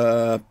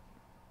written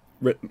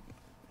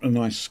a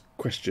nice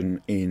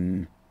question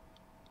in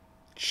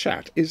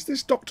chat. Is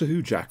this Doctor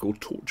Who Jack or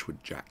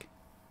Torchwood Jack?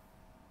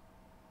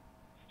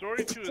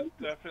 Story 2 is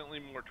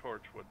definitely more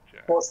Torchwood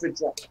Jack. Torchwood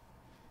Jack.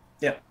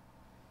 Yeah.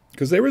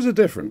 Because there is a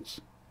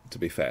difference, to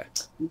be fair.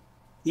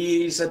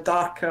 He's a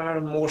darker,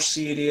 more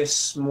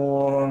serious,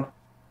 more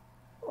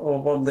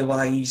worldly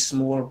wise,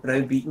 more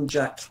browbeaten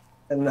Jack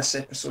in this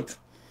episode.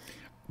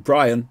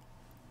 Brian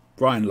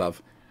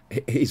Love,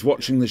 he's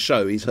watching the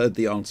show. He's heard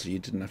the answer. You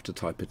didn't have to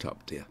type it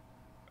up, dear.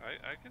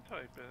 I can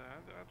type it.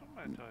 I don't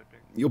mind typing.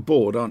 You're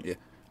bored, aren't you?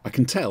 I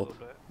can tell.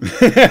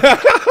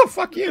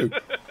 Fuck you.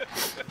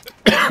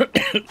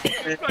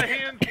 Give my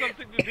hands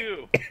something to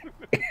do.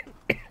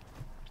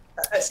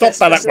 Stop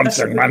that at once,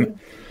 young man.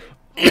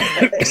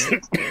 It's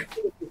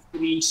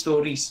 3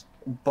 stories,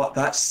 but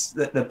that's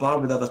the bar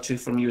with the other 2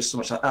 for me was so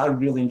much. I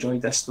really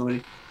enjoyed this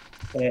story.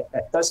 It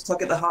does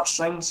tug at the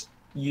heartstrings.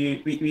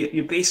 You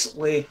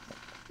basically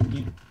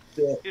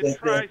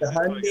the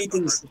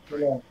handmaidens.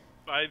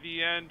 By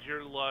the end,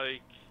 you're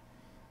like,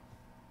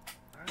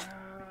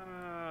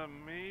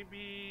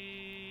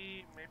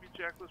 maybe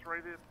Jack was right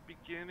at the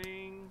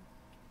beginning.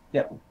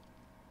 Yep.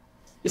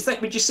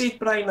 Would you say,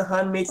 Brian, the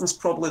handmaiden's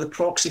probably the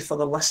proxy for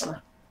the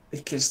listener?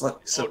 Because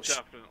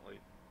definitely.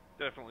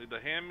 The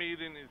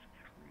handmaiden is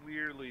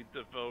clearly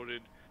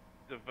devoted,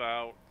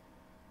 devout,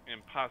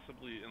 and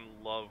possibly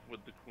in love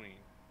with the queen.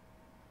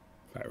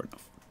 Fair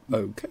enough.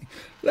 Okay,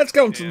 let's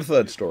go on to the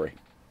third story.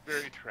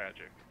 Very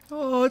tragic.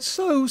 Oh, it's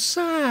so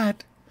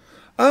sad.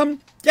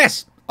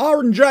 Yes,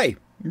 R&J,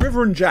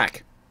 River and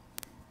Jack.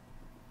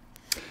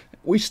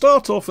 We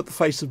start off at the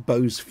face of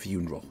Beau's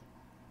funeral.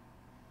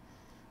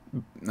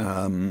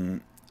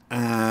 And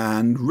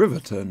River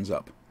turns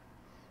up,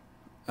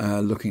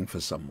 looking for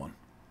someone.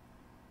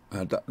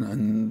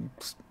 And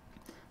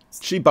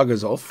she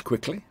buggers off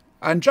quickly,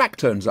 and Jack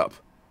turns up,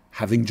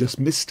 having just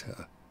missed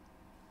her.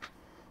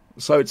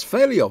 So it's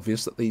fairly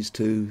obvious that these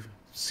two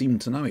seem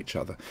to know each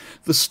other.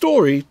 The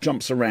story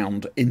jumps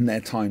around in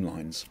their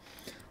timelines.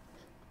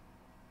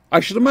 I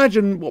should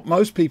imagine what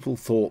most people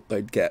thought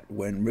they'd get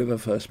when River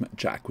first met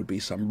Jack would be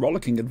some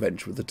rollicking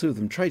adventure with the two of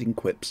them trading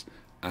quips,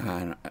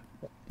 and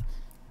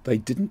they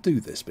didn't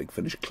do this, Big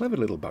Finish. Clever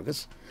little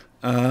buggers.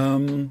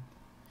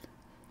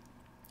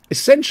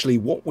 Essentially,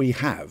 what we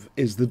have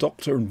is the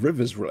Doctor and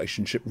River's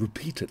relationship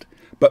repeated,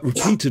 but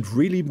repeated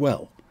really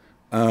well.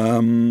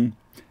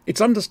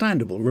 It's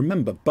understandable.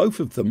 Remember, both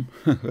of them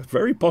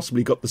very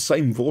possibly got the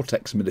same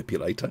vortex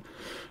manipulator,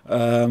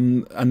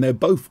 and they're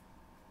both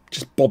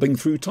just bobbing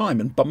through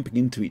time and bumping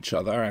into each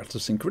other out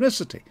of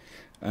synchronicity,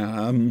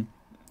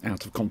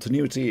 out of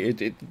continuity.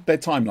 Their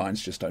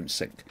timelines just don't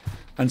sync.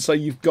 And so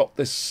you've got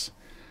this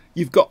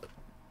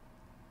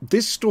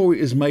story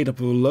is made up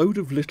of a load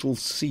of little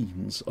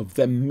scenes of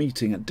them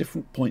meeting at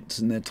different points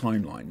in their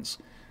timelines.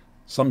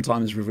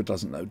 Sometimes River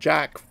doesn't know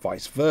Jack,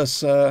 vice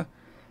versa,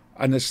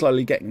 and they're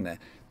slowly getting there.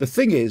 The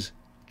thing is,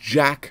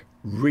 Jack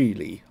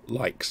really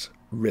likes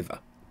River.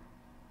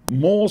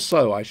 More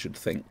so, I should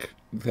think,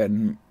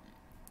 than...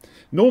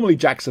 Normally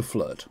Jack's a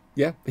flirt,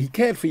 yeah? He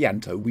cared for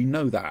Yanto, we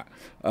know that.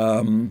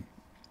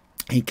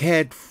 He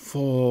cared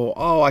for...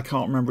 Oh, I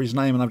can't remember his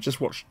name, and I've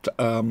just watched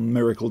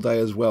Miracle Day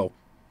as well.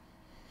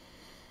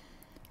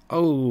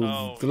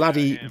 The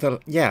laddie... The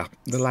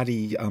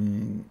laddie...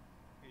 the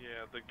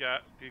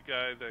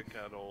guy that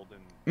got old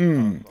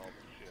and all the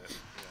shit.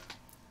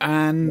 Yeah.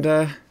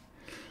 And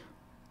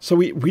so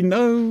we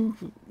know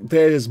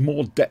there's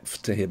more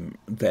depth to him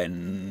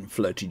than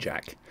Flirty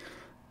Jack.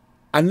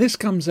 And this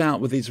comes out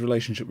with his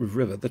relationship with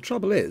River. The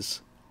trouble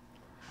is,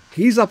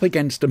 he's up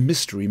against a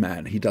mystery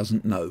man he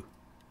doesn't know.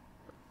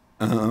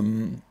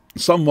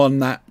 Someone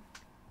that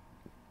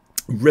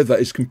River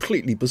is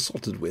completely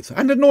besotted with,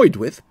 and annoyed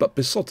with, but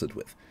besotted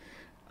with.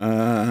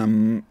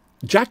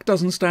 Jack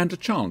doesn't stand a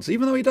chance,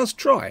 even though he does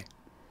try.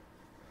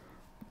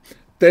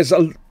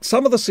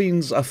 Some of the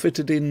scenes are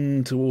fitted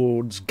in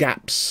towards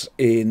gaps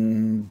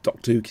in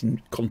Doctor Who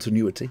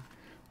continuity.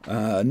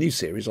 New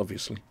series,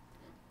 obviously.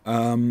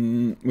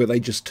 Where they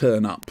just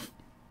turn up.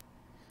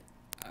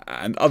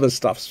 And other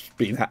stuff's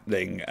been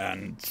happening,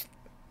 and...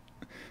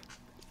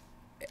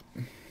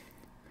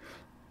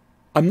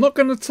 I'm not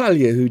going to tell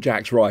you who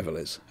Jack's rival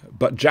is,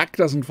 but Jack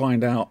doesn't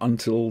find out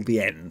until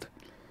the end.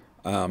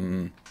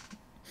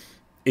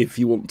 If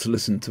you want to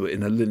listen to it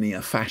in a linear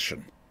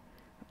fashion.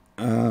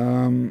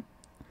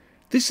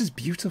 This is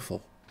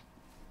beautiful.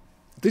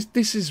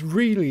 This is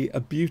really a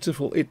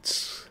beautiful...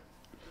 It's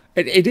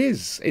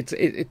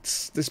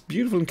this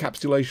beautiful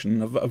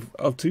encapsulation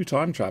of two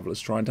time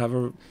travellers trying to have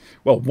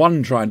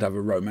one trying to have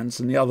a romance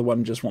and the other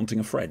one just wanting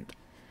a friend.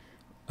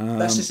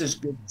 This is as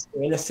good as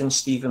anything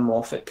Stephen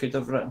Moffat could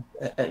have written,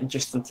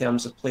 just in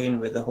terms of playing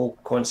with the whole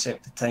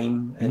concept of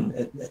time and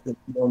the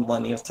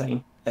non-linear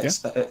time.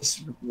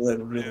 It's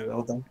really, really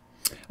well done.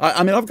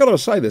 I mean, I've got to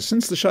say this,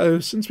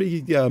 since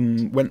we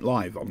went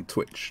live on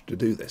Twitch to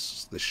do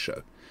this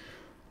show,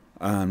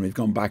 and we've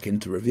gone back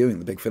into reviewing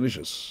the big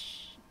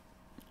finishers,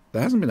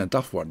 there hasn't been a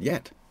duff one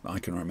yet that I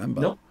can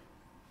remember. No.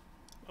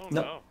 Oh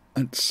No. no.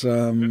 It's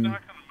They're knocking them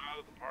out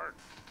of the park.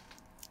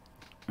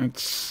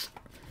 it's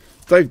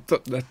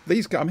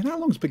these guys. I mean, how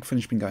long's Big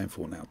Finish been going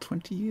for now?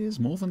 20 years?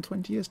 More than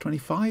 20 years?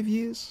 25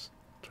 years?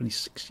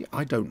 26 years?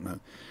 I don't know.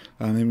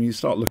 I mean, when you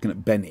start looking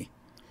at Benny,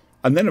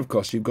 and then of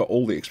course you've got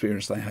all the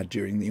experience they had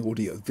during the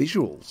audio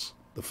visuals,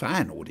 the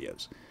fan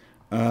audios.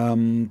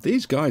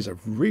 These guys are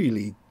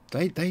really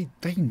they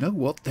know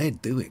what they're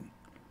doing.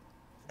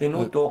 They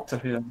know Doctor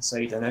Who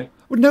inside and out.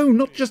 Well,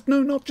 not just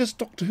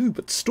Doctor Who,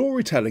 but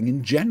storytelling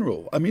in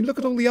general. I mean, look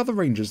at all the other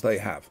Rangers they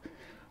have.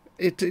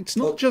 It's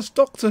not just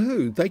Doctor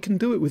Who. They can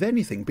do it with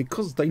anything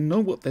because they know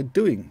what they're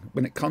doing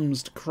when it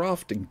comes to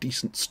crafting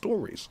decent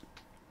stories.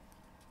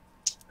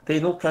 They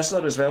know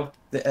Prisoner as well.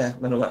 I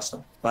know that's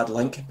a bad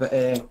link, but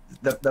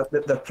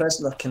the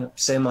Prisoner kind of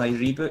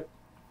semi-reboot.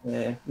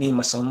 Me and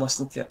my son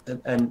listened to it,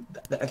 and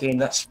again,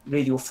 that's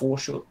Radio 4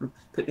 show.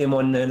 Put them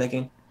on now and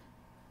again.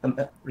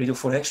 Radio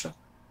 4 Extra.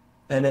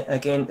 And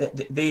again,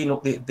 they know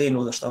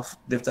their stuff.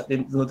 They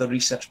know their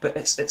research, but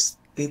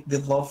they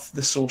love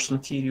the source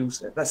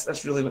materials.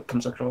 That's really what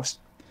comes across.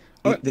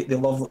 They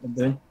love what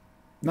they're doing.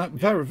 No,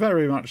 very,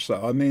 very much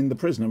so. I mean, The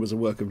Prisoner was a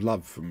work of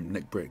love from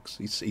Nick Briggs.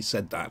 He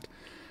said that.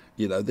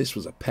 You know, this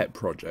was a pet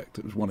project.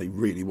 It was one he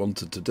really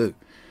wanted to do.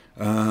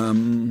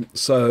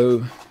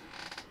 So,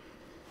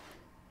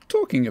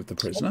 talking of The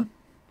Prisoner,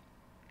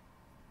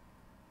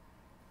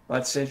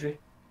 Bad surgery.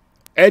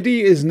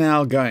 Eddie is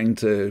now going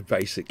to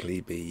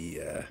basically be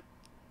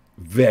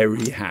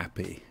very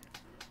happy.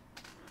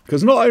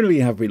 Because not only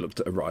have we looked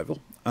at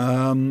Arrival,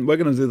 we're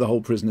going to do the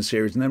whole Prisoner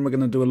series, and then we're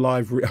going to do a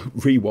live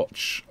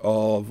rewatch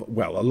of,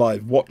 well, a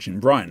live watch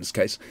in Brian's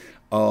case,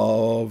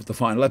 of the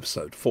final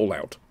episode,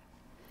 Fallout.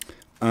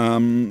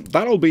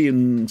 That'll be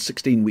in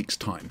 16 weeks'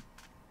 time.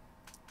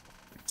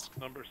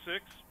 Number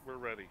 6, we're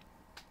ready.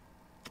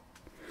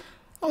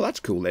 Oh,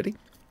 that's cool, Eddie.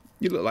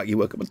 You look like you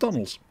work at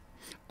McDonald's.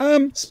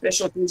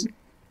 Special occasion.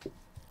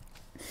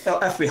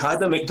 Well, if we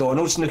had a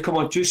McDonald's, now come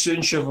on, too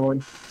soon,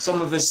 Siobhan.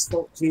 Some of us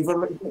still favour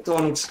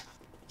McDonald's.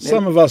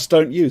 Some of us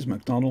don't use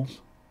McDonald's.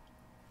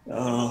 Some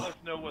of us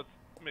know what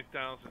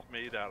McDonald's is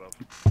made out of.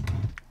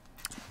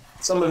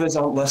 Some of us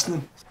aren't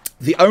listening.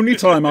 The only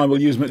time I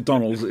will use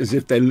McDonald's is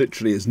if there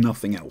literally is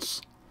nothing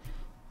else.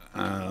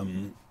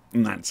 And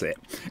that's it.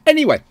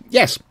 Anyway,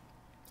 yes.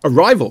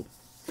 Arrival.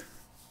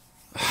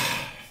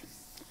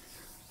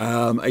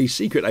 A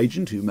secret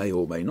agent who may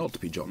or may not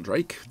be John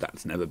Drake.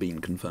 That's never been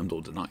confirmed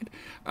or denied.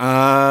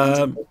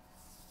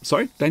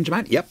 Sorry, Danger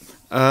Man? Yep.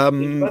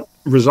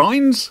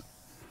 Resigns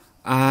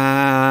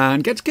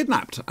and gets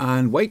kidnapped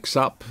and wakes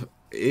up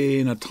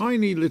in a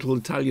tiny little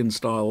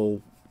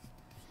Italian-style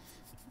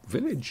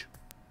village.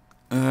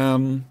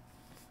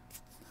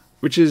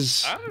 Which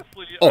is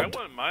honestly, odd. I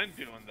wouldn't mind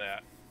doing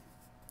that.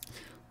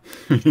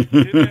 Put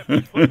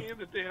me in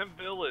the damn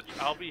village.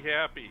 I'll be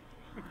happy.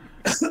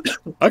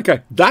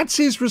 Okay, that's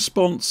his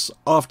response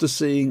after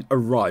seeing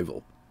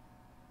Arrival.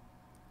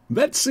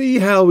 Let's see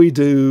how we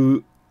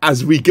do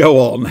as we go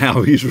on,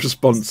 how his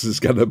response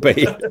is going to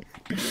be.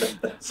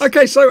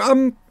 Okay, so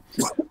I'm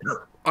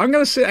going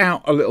to sit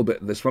out a little bit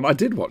of this one. I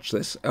did watch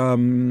this,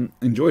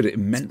 enjoyed it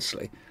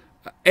immensely.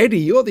 Eddie,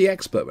 you're the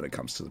expert when it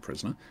comes to The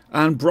Prisoner,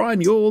 and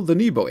Brian, you're the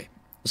new boy.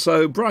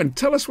 So, Brian,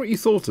 tell us what you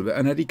thought of it,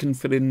 and Eddie can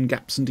fill in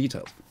gaps and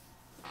details.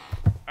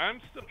 I'm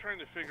still trying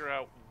to figure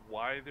out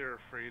why they're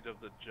afraid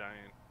of the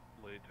giant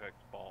latex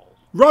balls.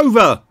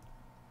 Rover!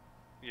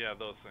 Yeah,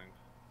 those things.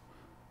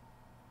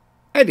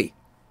 Eddie,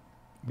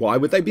 why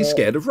would they be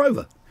scared of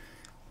Rover?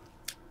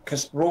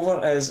 Because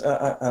Rover is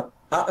an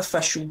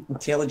artificial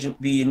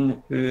intelligent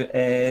being who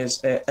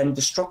is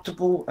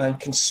indestructible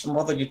and can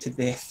smother you to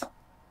death.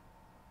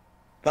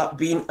 That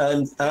being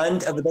and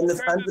within the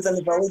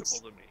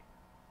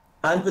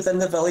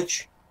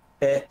village,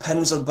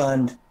 pins are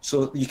banned,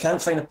 so you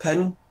can't find a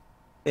pin.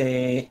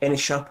 Any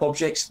sharp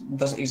objects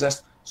doesn't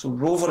exist. So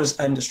Rover is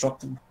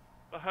indestructible.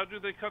 But how do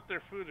they cut their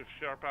food if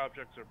sharp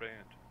objects are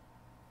banned?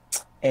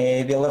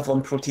 They live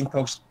on protein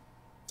pills.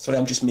 Sorry,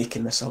 I'm just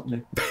making this up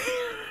now.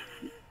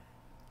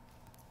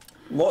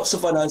 Lots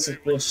of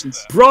unanswered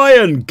questions.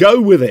 Brian,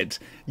 go with it.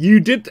 You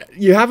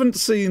haven't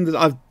seen that.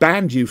 I've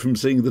banned you from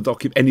seeing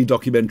any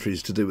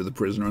documentaries to do with The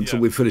Prisoner until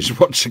we finish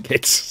watching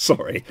it.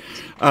 Sorry.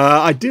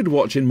 I did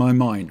watch In My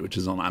Mind, which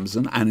is on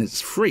Amazon, and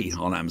it's free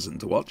on Amazon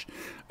to watch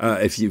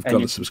if you've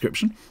got a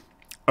subscription.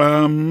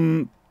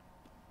 And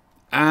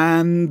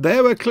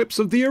there were clips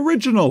of the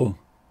original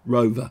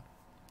Rover.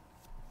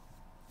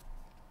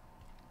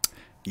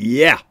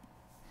 Yeah.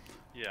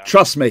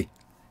 Trust me,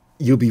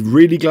 you'll be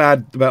really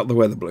glad about the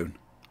weather balloon.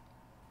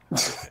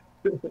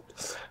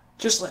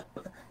 Just like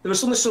there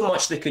was only so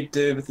much they could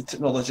do with the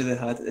technology they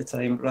had at the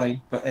time,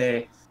 right? But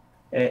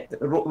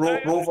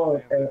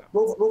Rover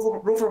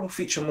will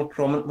feature more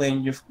prominently,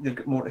 and you've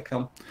got more to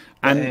come.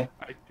 And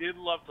I did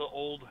love the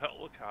old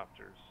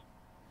helicopters.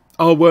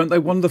 oh, weren't they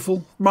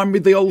wonderful? Remind me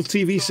of the old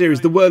TV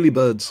series, The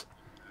Whirlybirds.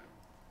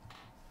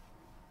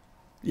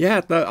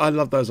 Yeah, I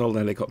love those old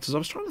helicopters. I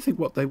was trying to think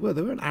what they were.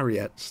 They weren't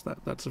Ariettes.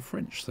 That's a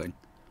French thing.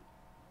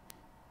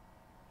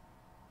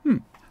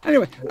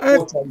 Anyway,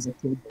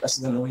 This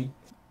is annoying.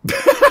 And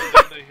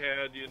then they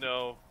had,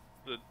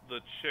 the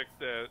chick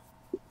that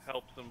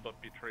helps him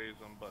but betrays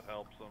him, but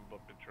helps him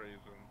but betrays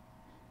him.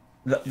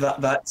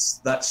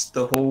 That's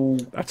the whole.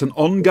 that's an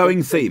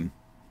ongoing theme.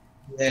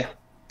 Yeah,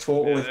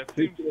 totally. Yeah,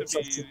 that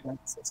seems to be.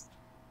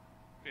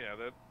 Yeah,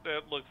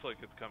 that looks like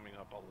it's coming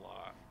up a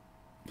lot.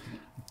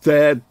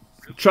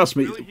 Trust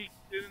me. Really, he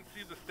didn't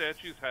see the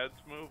statues' heads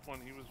move when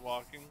he was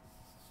walking,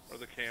 or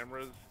the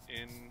cameras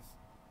in.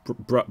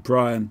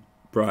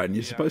 Brian,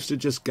 you're supposed to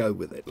just go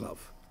with it,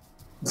 love.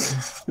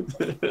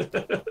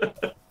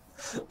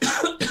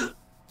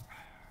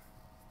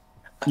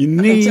 You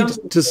need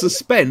to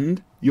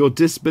suspend your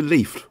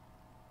disbelief.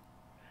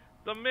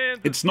 The man's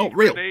It's a not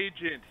secret real.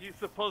 agent. He's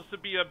supposed to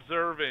be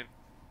observant.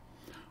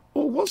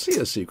 Or was he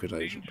a secret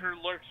agent? Danger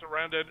lurks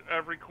around at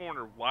every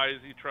corner. Why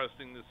is he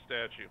trusting this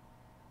statue?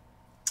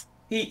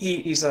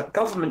 He's a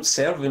government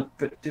servant,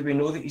 but do we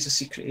know that he's a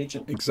secret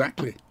agent?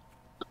 Exactly.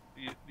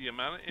 The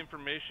amount of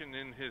information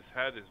in his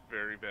head is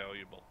very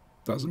valuable.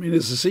 Doesn't mean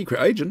it's a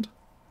secret agent.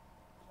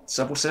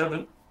 Civil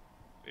servant.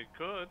 It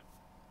could.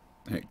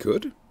 It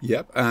could.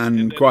 Yep. And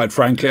then quite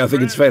frankly, I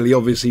think it's fairly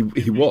obvious he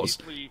was.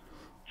 Immediately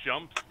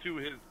jumps to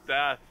his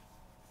death.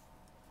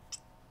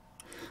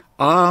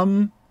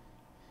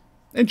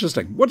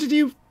 Interesting. What did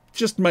you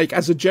just make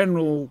as a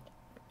general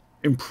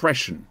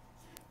impression?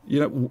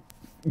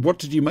 What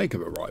did you make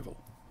of Arrival?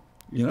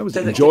 Was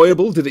it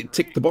enjoyable? Did it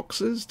tick the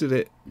boxes? Did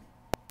it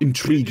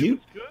intrigue It you?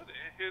 was good.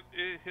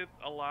 It hit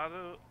a lot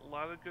of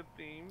good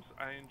themes.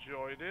 I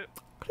enjoyed it.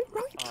 Got it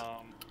right.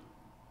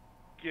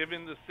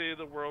 Given the state of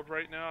the world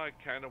right now, I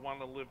kind of want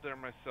to live there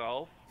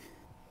myself.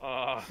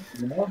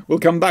 We'll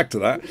come back to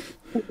that.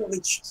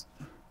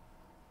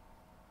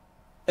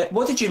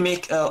 What did you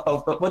make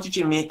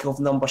of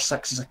Number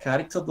 6 as a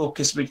character, though?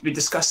 Because we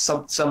discussed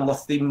some similar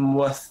theme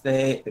with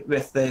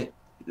the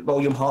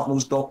William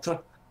Hartnell's Doctor.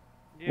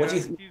 Yeah, What do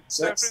you think? he's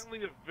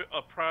definitely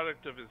a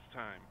product of his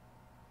time.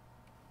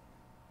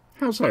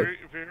 How so? Very,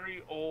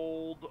 very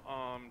old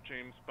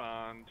James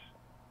Bond.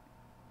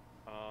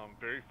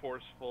 Very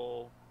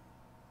forceful.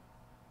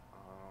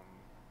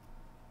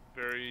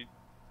 Very,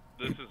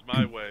 this is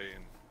my way,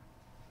 and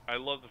I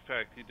love the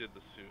fact he did the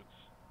suits.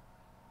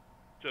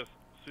 Just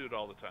suit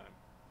all the time.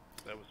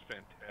 That was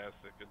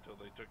fantastic until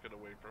they took it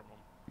away from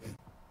him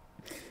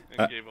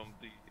and gave him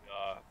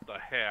the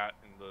hat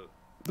and the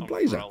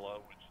blazer. umbrella,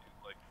 which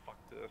he's like, fuck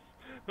this.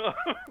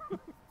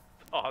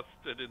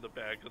 Tossed it in the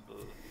back of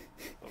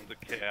the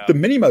cab. The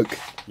Minimoke.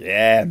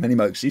 Yeah,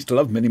 Minimokes. Used to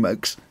love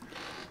Minimokes.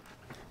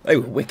 They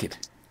were wicked.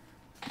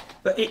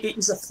 But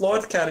he's a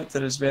flawed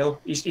character as well.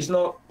 He's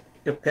not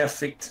your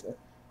perfect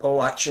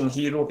all-action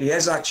hero. He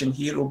is action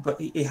hero, but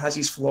he has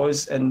his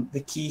flaws, and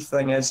the key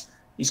thing is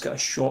he's got a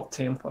short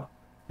temper.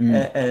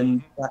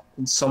 And that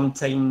can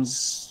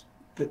sometimes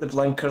put the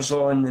blinkers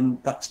on, and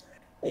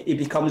he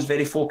becomes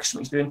very focused on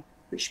what he's doing,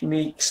 which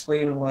may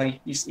explain why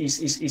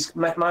he's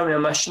man on a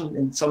mission,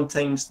 and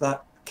sometimes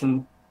that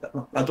can.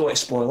 I don't want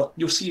to spoil it.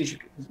 You'll see as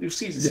the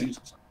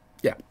seasons.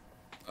 Yeah.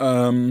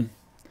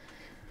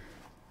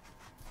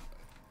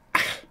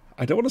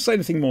 I don't want to say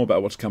anything more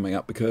about what's coming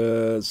up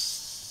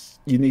because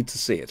you need to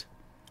see it.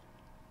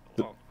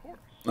 Well, of course.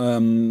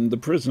 The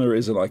Prisoner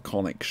is an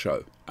iconic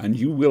show, and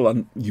you will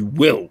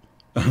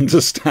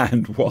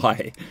understand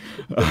why.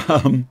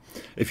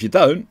 If you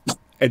don't,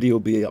 Eddie will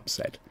be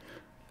upset.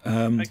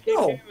 I keep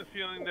getting the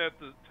feeling that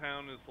the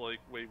town is like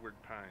Wayward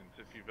Pines,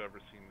 if you've ever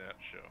seen that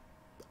show.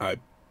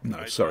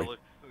 No, sorry. Idyllic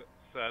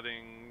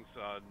settings,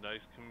 nice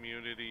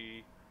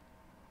community.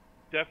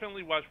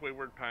 Definitely watch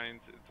Wayward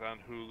Pines. It's on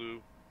Hulu.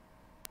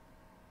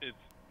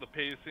 The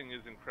pacing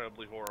is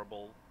incredibly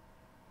horrible,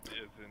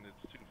 as in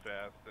it's too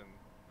fast, and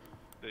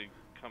they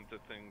come to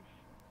things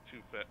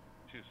too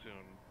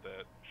soon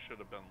that should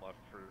have been left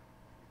for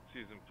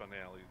season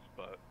finales.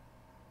 But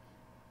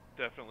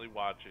definitely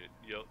watch it.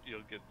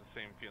 You'll get the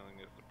same feeling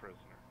as The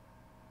Prisoner.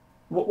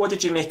 What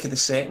did you make of the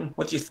setting?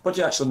 What do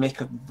you actually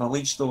make of the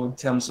village, though, in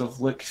terms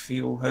of look,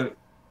 feel, how?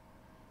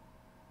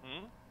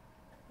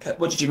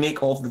 What did you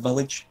make of the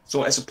village?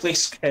 So it's a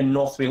place in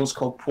North Wales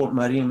called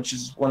Portmeirion, which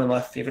is one of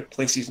my favourite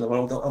places in the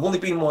world. I've only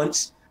been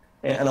once,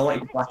 and I want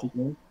to go back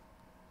again.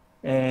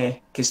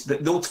 Because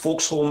the old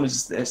folks' home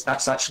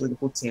that's actually the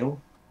hotel,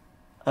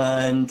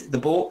 and the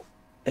boat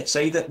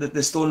outside it,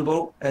 the stone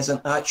boat, is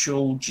an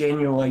actual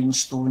genuine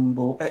stone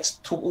boat. It's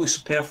totally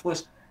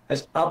superfluous.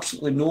 Has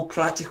absolutely no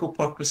practical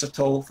purpose at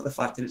all for the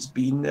fact that it's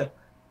been there,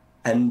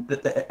 and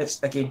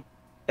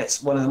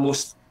it's one of the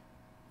most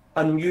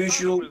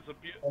unusual.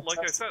 Like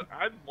I said,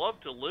 I'd love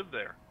to live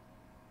there.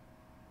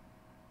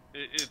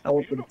 It's I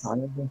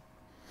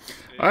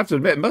I have to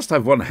admit, it must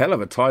have one hell of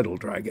a tidal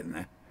drag in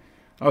there.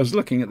 I was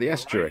looking at the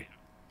estuary.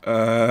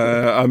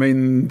 I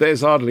mean,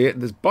 there's hardly it.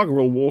 There's bugger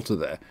all water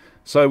there.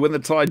 So when the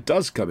tide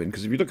does come in,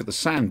 because if you look at the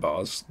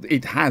sandbars,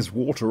 it has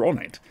water on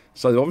it.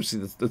 So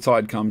obviously the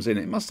tide comes in.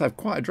 It must have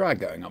quite a drag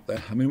going up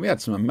there. I mean, we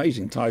had some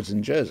amazing tides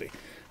in Jersey.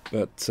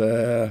 But,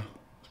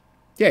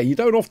 yeah, you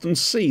don't often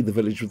see the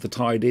village with the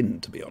tide in,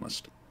 to be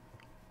honest.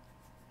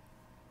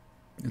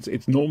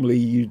 It's normally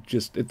you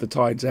just, if the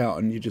tide's out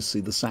and you just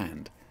see the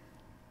sand.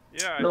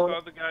 Yeah, I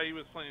saw the guy he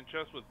was playing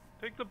chess with.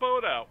 Take the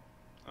boat out.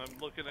 I'm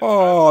looking at.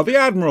 Oh, the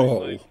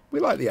Admiral. We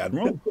like the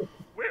Admiral.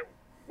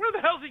 Where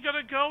the hell's he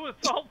gonna go?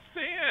 It's all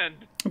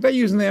sand. They're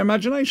using their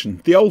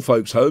imagination. The old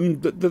folks'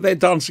 home, they're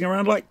dancing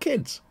around like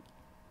kids.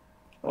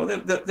 Oh,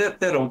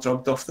 they're all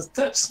drugged off the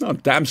tits. No,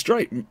 damn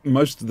straight.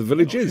 Most of the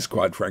village is,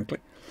 quite frankly.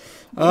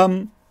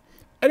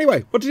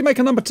 Anyway, what did you make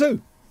of number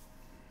 2?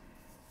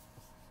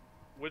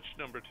 Which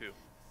number 2?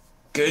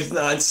 Good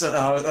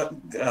answer.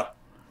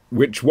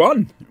 Which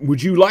one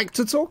would you like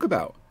to talk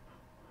about?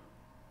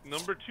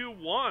 Number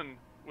 2-1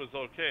 was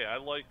okay. I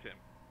liked him.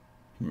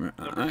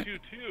 Number 2-2,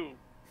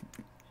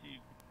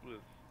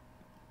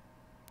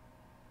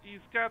 he's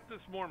got this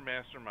more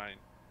mastermind.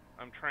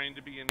 I'm trying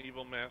to be an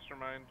evil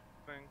mastermind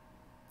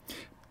thing.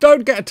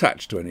 Don't get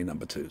attached to any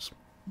number 2s.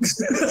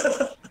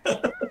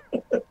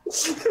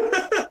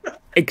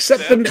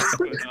 Except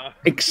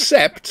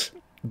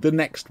the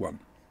next one.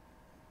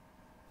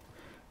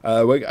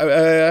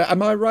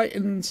 Am I right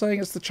in saying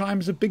it's the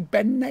Chimes of Big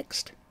Ben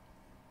next?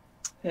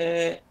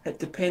 It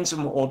depends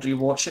on what order you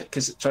watch it,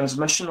 because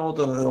transmission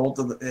order, the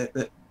order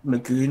that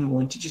Magoon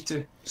wanted you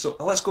to. So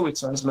let's go with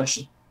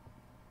transmission.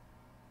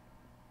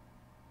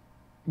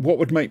 What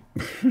would make,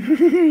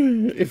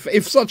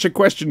 if such a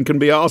question can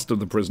be asked of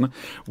the prisoner,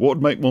 what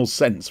would make more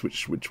sense?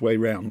 Which way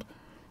round?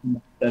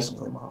 Doesn't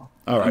really matter.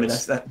 All right. I mean,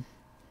 that's that.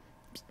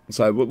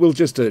 So we'll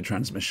just do a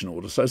transmission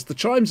order. So it's the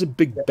Chimes of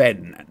Big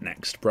Ben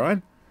next,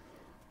 Brian.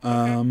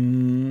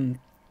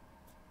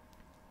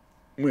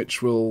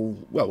 Which we'll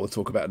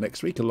talk about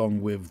next week,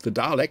 along with the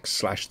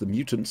Daleks / the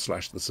Mutants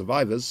 / the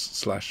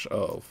Survivors /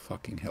 oh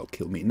fucking hell,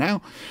 kill me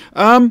now.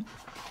 You've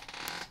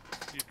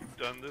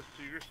done this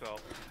to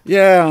yourself.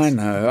 Yeah, I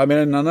know. I mean,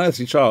 an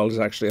unearthly child is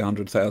actually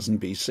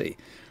 100,000 BC,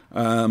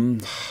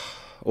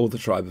 or the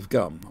Tribe of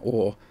Gum,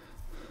 or.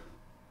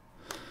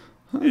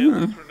 At least we're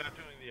not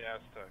doing the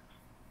Aztecs.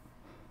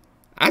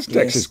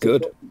 Aztecs is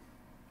good.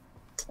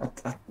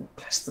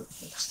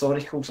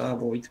 Historicals I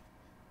avoid.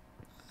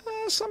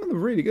 Some of them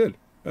are really good.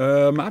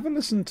 Have a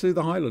listen to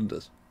the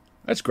Highlanders.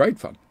 That's great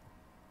fun.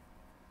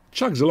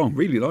 Chugs along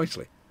really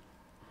nicely.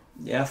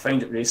 Yeah, I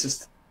find it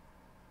racist.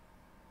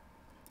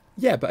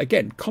 Yeah, but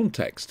again,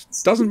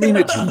 context doesn't mean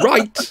it's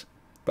right.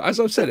 But as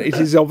I've said, it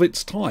is of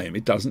its time.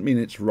 It doesn't mean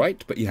it's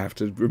right, but you have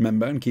to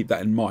remember and keep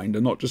that in mind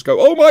and not just go,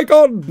 oh my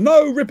God,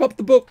 no, rip up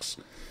the books.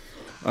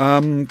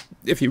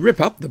 If you rip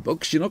up the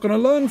books, you're not going to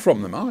learn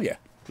from them, are you?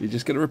 You're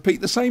just going to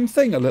repeat the same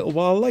thing a little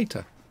while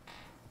later.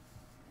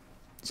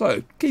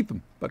 So, keep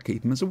them, but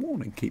keep them as a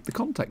warning. Keep the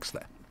context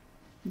there.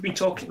 You've been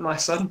talking to my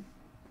son.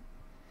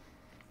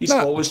 He's No.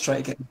 always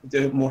trying to get me to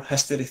do more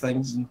history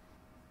things. And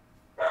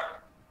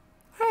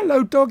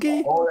Hello,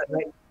 doggy. all that,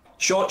 right.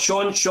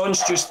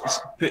 Sean's just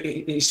put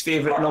his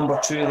favourite number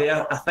 2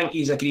 there. I think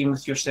he's agreeing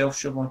with yourself,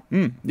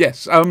 Siobhan.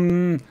 Yes.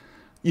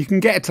 You can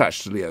get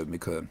attached to Leo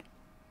McKern.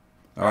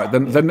 All right.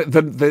 Then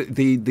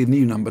the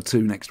new number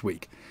 2 next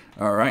week.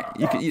 All right.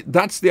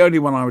 That's the only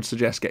one I would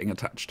suggest getting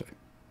attached to.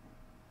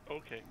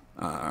 Okay.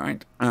 All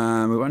right.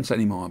 We won't say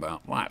any more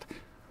about that.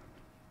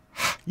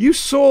 You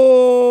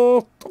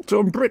saw Doctor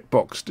on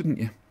BritBox, didn't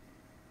you?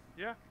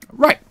 Yeah.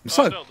 Right.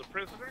 So no, The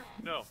Prisoner?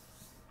 No.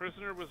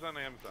 Prisoner was on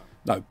Amazon.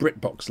 no,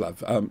 BritBox,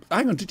 love.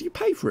 Hang on. Did you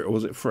pay for it or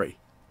was it free?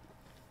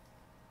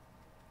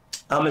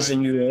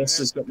 Amazon US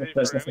has got the Pay for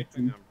Prisoner for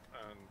anything free.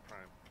 on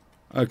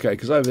Prime. Okay,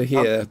 because over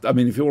here, I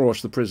mean, if you want to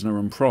watch The Prisoner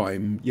on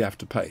Prime, you have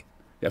to pay.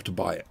 You have to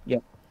buy it. Yeah.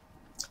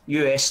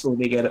 US though,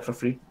 they get it for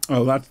free.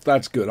 Oh,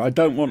 that's good. I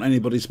don't want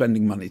anybody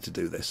spending money to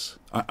do this.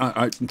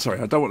 I'm sorry,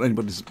 I don't want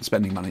anybody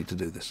spending money to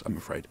do this, I'm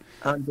afraid.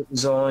 And it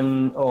was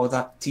on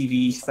that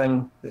TV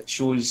thing that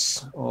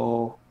shows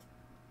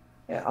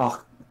I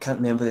can't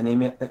remember the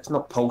name of it. It's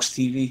not Pulse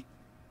TV.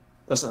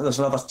 There's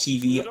another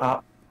TV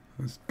app.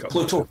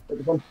 Pluto. It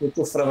was on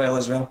Pluto for a while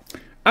as well.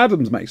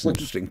 Adams makes an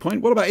interesting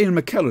point. What about Ian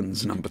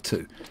McKellen's number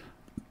 2?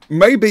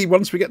 Maybe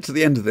once we get to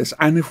the end of this,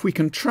 and if we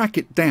can track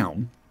it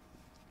down,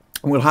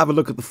 we'll have a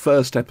look at the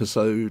first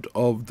episode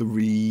of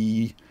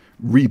the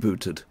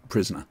rebooted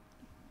Prisoner.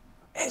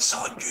 It's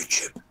on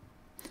YouTube.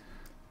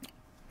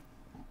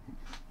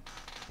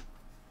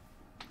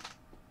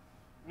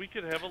 We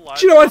could have a live.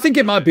 Do you know, I think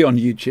it might be on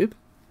YouTube.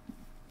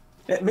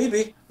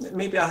 Maybe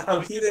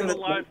I'm hearing a that.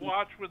 live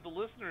watch with the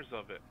listeners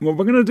of it. Well,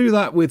 we're going to do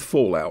that with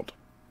Fallout.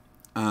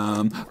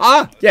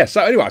 Yeah,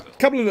 so anyway, a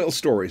couple of little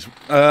stories.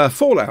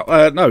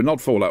 Fallout. No,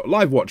 not Fallout.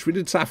 Live Watch. We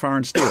did Sapphire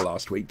and Steel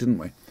last week, didn't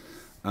we?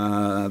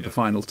 The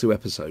final 2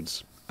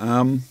 episodes.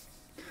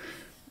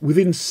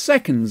 Within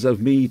seconds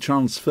of me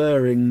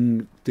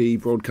transferring the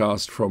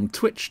broadcast from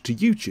Twitch to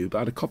YouTube, I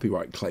had a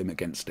copyright claim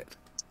against it.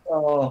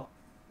 Oh,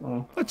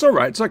 That's all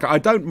right. It's okay. I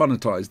don't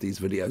monetize these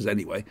videos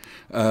anyway.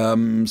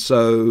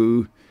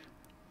 So,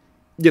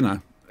 you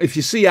know, if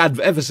you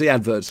ever see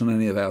adverts on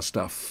any of our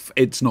stuff,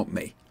 it's not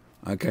me.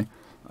 Okay.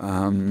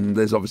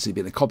 There's obviously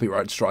been a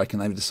copyright strike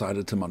and they've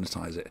decided to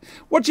monetize it.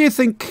 What do you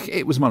think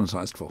it was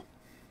monetized for?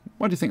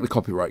 What do you think the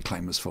copyright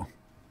claim was for?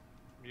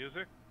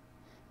 Music?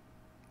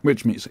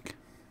 Which music?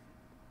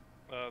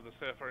 The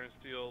Sapphire and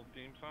Steel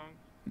theme song?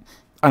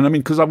 And I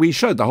mean, because we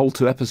showed the whole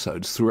 2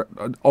 episodes through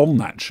on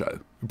that show,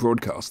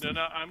 broadcasting.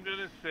 No, I'm going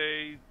to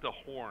say the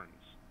horns.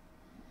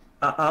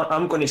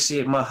 I'm going to say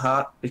it my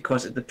hat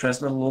because it's the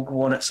prisoner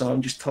logo on it, so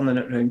I'm just turning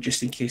it around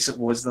just in case it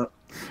was that.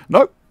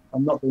 Nope.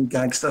 I'm not being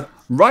gangster.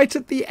 Right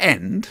at the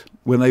end,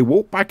 when they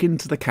walk back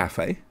into the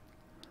cafe,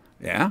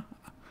 yeah,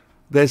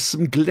 there's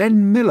some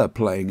Glenn Miller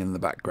playing in the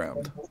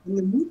background.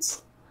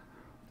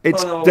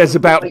 There's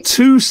about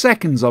 2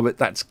 seconds of it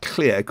that's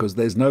clear because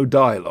there's no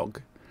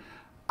dialogue.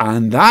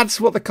 And that's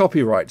what the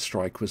copyright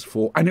strike was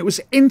for. And it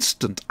was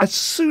instant as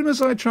soon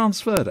as I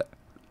transferred it.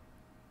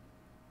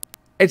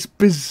 It's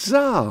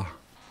bizarre.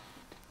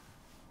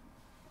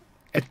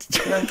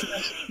 Can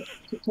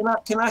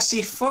I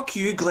say fuck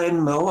you,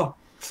 Glenn Miller?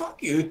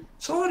 Fuck you.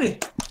 Sorry.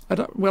 I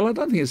don't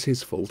think it's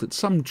his fault. It's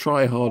some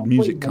try-hard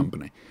music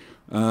company.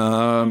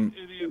 Some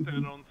idiot that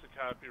owns the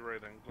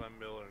copyright on Glenn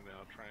Miller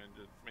now trying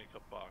to make a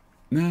buck.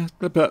 Yeah,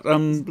 but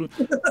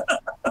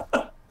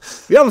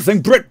the other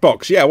thing,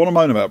 BritBox. Yeah, I want to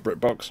moan about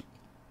BritBox.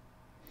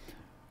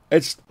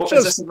 It's just...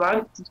 Is this a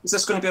rant? Is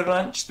this going to be a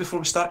rant just before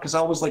we start? Because I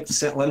always like to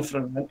settle in for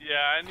a rant.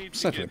 Yeah, I need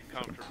to get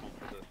comfortable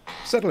for this.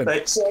 Settle in.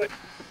 Right, so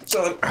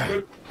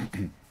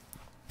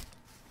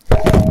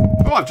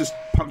oh, I've just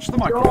punched the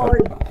microphone.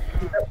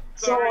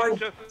 Sorry,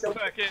 just a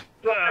second.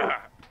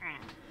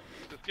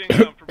 Just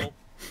getting comfortable.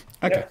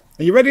 Okay,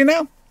 are you ready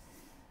now?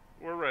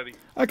 We're ready.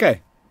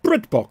 Okay,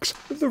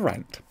 BritBox, the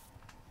rant.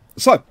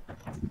 So,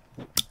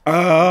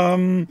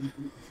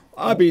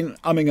 I've been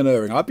umming and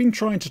erring. I've been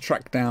trying to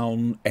track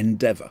down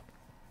Endeavour.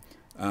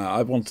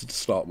 I wanted to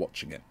start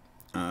watching it.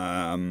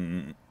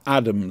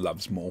 Adam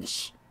loves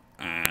Morse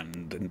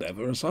and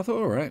Endeavour, and so I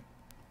thought, all right,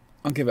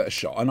 I'll give it a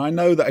shot. And I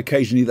know that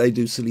occasionally they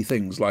do silly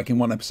things, like in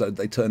one episode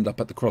they turned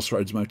up at the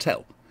Crossroads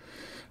Motel.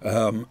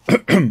 And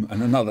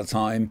another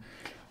time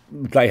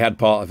they had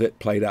part of it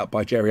played out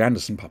by Jerry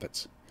Anderson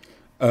puppets.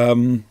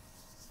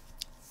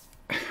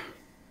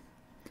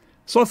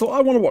 So I thought,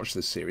 I want to watch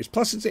this series.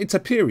 Plus, it's a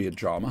period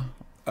drama,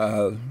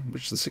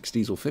 which the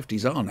 60s or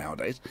 50s are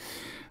nowadays.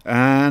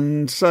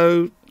 And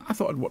so I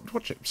thought I'd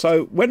watch it.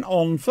 So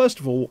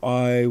first of all,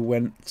 I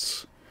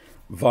went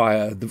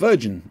via the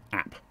Virgin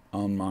app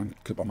on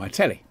my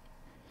telly.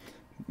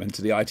 Went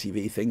to the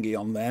ITV thingy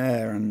on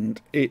there,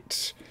 and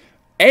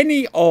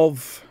any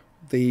of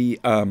the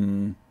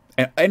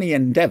any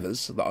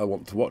endeavours that I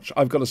want to watch,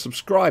 I've got to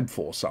subscribe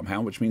for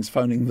somehow, which means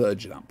phoning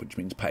Virgin up, which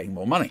means paying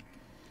more money.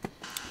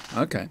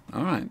 Okay,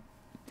 all right.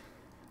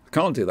 I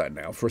can't do that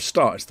now. For a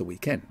start, it's the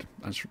weekend.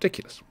 That's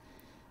ridiculous.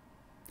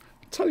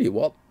 Tell you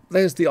what,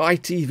 there's the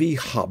ITV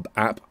Hub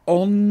app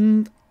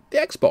on the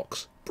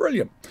Xbox.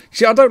 Brilliant.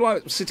 See, I don't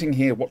like sitting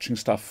here watching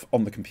stuff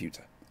on the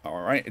computer.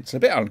 All right, it's a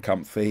bit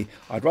uncomfy.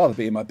 I'd rather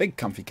be in my big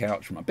comfy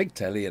couch with my big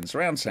telly and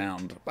surround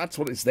sound. That's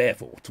what it's there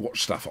for, to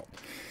watch stuff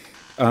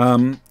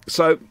on.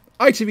 So,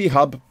 ITV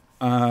Hub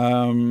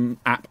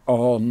app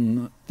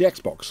on the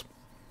Xbox.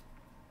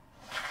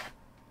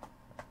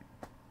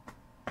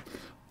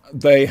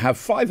 They have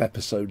 5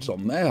 episodes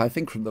on there, I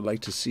think, from the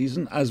latest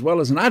season, as well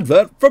as an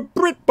advert for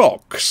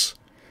BritBox,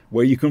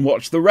 where you can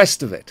watch the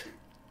rest of it.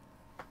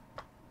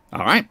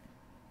 All right,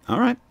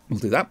 we'll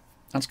do that.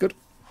 That's good.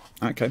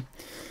 Okay.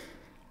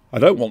 I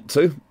don't want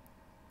to.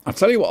 I'll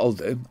tell you what I'll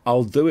do.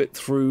 I'll do it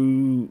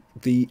through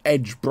the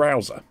Edge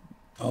browser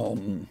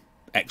on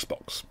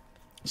Xbox.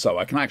 So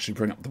I can actually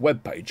bring up the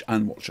web page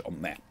and watch it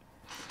on there.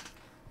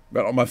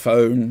 But on my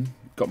phone,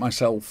 got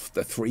myself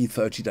the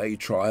 30-day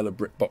trial of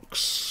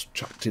BritBox,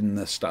 chucked in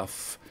the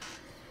stuff.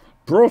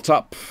 Brought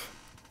up,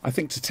 I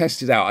think to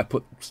test it out, I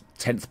put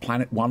 10th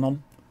Planet 1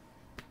 on.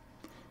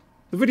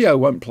 The video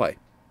won't play.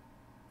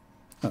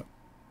 Oh,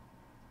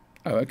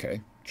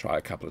 okay. Try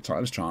a couple of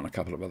times, try on a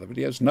couple of other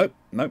videos. Nope.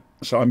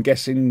 So I'm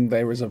guessing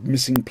there is a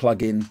missing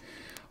plugin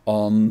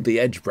on the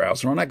Edge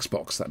browser on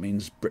Xbox. That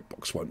means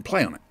BritBox won't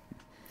play on it.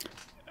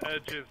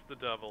 Edge is the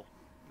devil.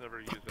 Never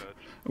use Edge.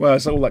 Well,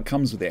 it's all that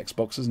comes with the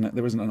Xbox, isn't it?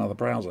 There isn't another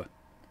browser.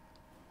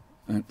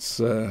 It's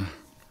There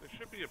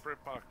should be a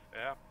BritBox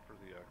app for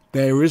the Xbox.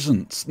 There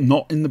isn't.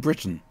 Not in the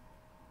Britain.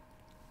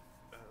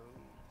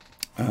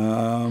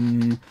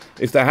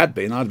 If there had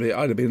been, I'd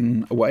have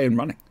been away and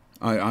running.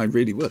 I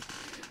really would.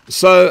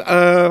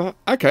 So,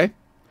 okay.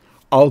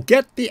 I'll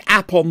get the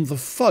app on the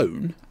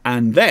phone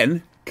and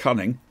then,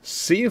 cunning,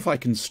 see if I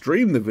can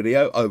stream the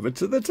video over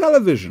to the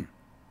television.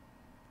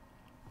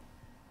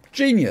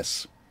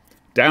 Genius.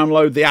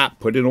 Download the app,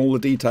 put in all the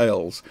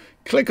details.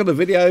 Click on the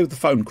video, the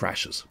phone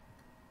crashes.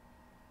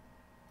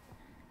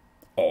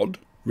 Odd.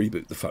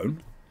 Reboot the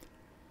phone.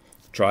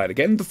 Try it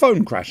again, the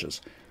phone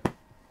crashes.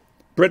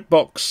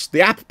 BritBox,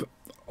 the app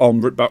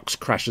on BritBox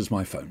crashes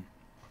my phone.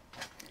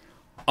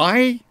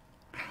 I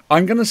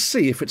I'm going to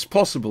see if it's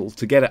possible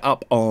to get it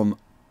up on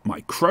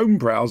my Chrome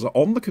browser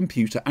on the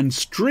computer and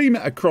stream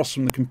it across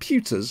from the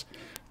computers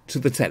to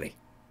the telly.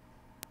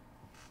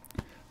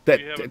 Do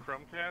you have a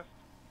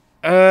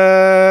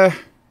Chromecast?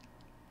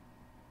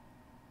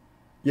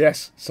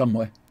 Yes,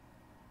 somewhere.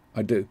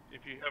 I do.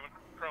 If you have a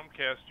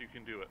Chromecast, you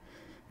can do it.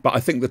 But I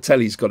think the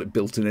telly's got it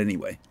built in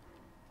anyway.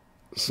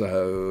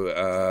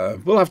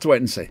 So we'll have to wait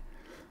and see.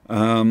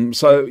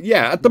 So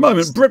yeah, at the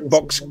moment,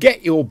 BritBox,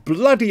 get your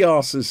bloody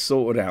asses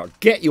sorted out.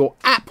 Get your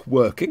app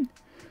working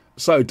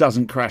so it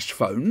doesn't crash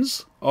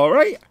phones. All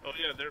right? Oh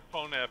yeah, their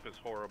phone app is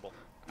horrible.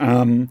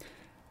 And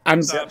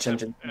Stops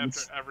after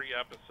every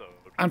episode.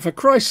 And for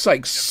Christ's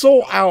sake,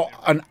 sort out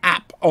an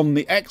app on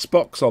the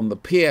Xbox, on the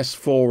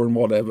PS4 and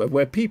whatever,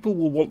 where people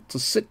will want to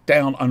sit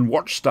down and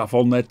watch stuff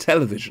on their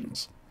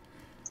televisions.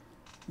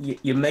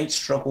 You might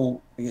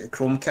struggle with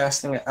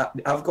Chromecasting.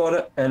 I've got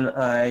it, and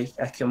I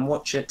can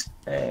watch it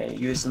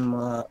using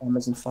my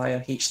Amazon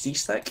Fire HD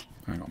stick.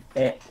 Hang on.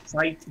 If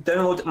I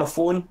download it on my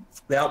phone,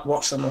 the app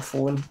works on my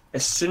phone.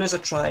 As soon as I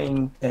try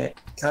and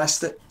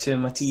cast it to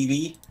my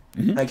TV,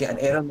 I get an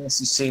error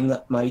message saying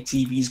that my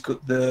TV's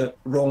got the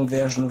wrong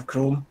version of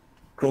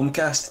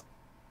Chromecast,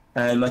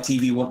 and my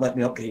TV won't let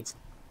me upgrade.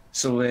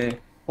 So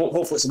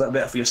hopefully it's a bit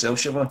better for yourself,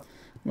 Siobhan.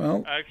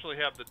 Well, I actually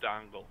have the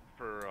dongle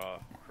for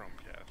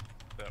Chromecast.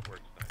 That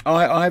works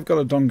nice. I've got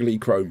a dongle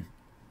Chrome.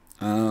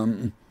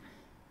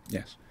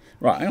 Yes.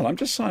 Right, hang on, I'm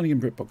just signing in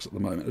BritBox at the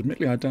moment.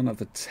 Admittedly, I don't have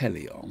the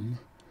telly on.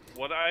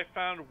 What I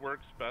found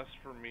works best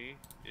for me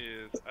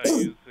is I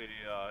use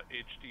a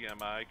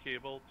HDMI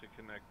cable to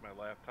connect my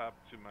laptop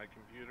to my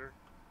computer,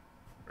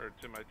 or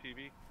to my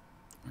TV.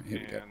 Right, here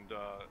we go. And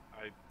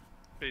I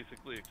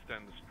basically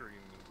extend the screen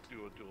and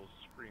do a dual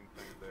screen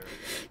thing there.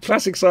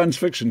 Classic science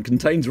fiction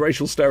contains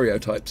racial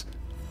stereotypes.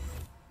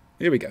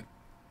 Here we go.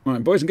 All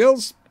right, boys and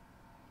girls.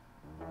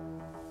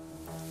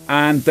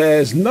 And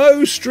there's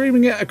no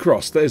streaming it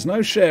across. There's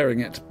no sharing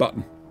it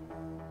button.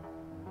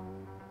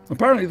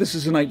 Apparently this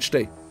is in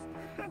HD.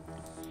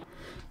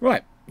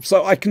 Right,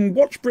 so I can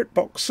watch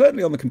BritBox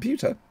certainly on the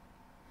computer.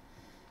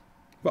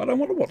 But I don't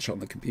want to watch it on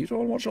the computer. I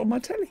want to watch it on my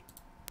telly.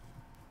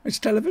 It's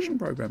television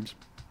programs.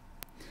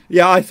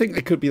 Yeah, I think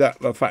it could be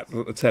the fact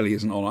that the telly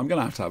isn't on. I'm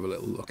going to have a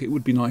little look. It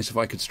would be nice if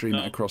I could stream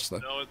it across though.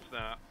 No, it's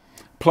not.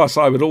 Plus,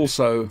 I would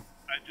also...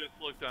 I just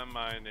looked on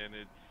mine and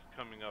it's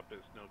coming up as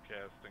no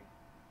casting.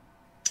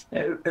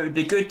 It would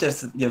be good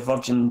if your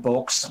Virgin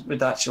box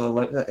would actually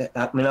allow it.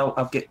 I mean,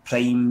 I've got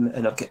Prime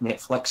and I've got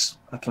Netflix.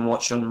 I can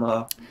watch on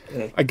my.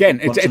 But again,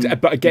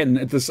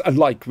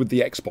 like with the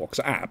Xbox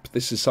app,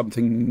 this is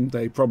something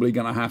they're probably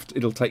going to have to.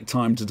 It'll take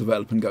time to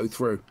develop and go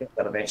through. Get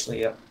that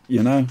eventually, yeah.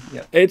 You know,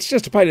 Yeah. It's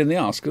just a pain in the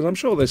ass because I'm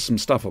sure there's some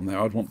stuff on there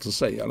I'd want to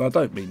see, and I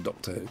don't mean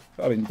Doctor Who.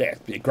 I mean, yeah,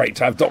 it'd be great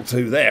to have Doctor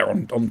Who there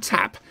on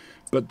tap,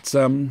 but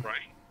Right.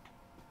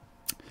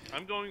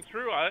 I'm going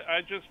through.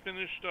 I just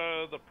finished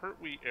the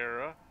Pertwee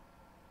era.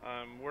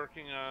 I'm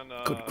working on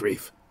good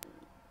grief,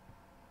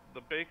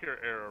 the Baker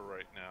era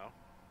right now.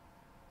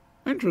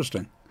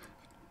 interesting.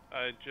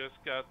 I just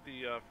got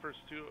the first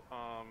two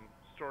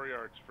story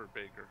arcs for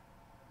Baker.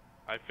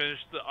 I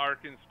finished the arc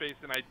in space,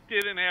 and I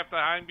didn't have to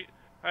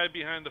hide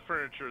behind the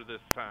furniture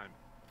this time.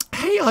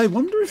 Hey, I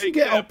wonder if you Take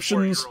get that,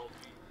 options. 4-year-old.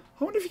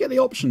 I wonder if you get the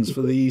options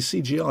for the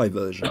CGI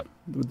version,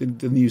 with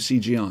the new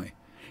CGI.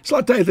 It's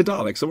like Day of the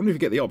Daleks. I wonder if you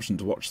get the option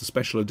to watch the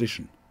special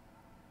edition.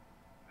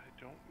 I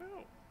don't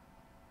know.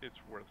 It's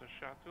worth a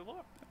shot to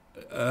look.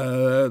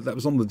 That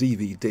was on the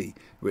DVD,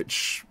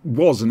 which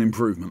was an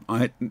improvement.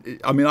 I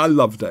mean, I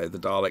love Day of the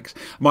Daleks.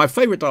 My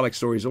favourite Dalek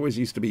stories always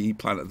used to be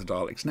Planet of the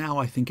Daleks. Now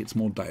I think it's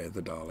more Day of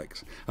the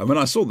Daleks. And when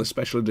I saw the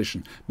special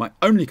edition, my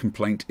only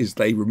complaint is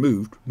they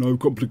removed no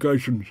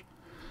complications.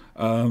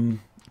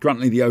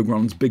 Gruntley the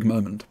Ogron's big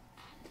moment.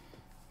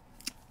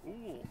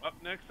 Ooh,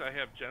 up next I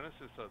have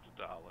Genesis of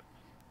the Daleks.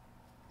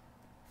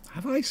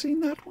 Have I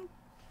seen that one?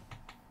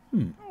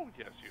 Oh,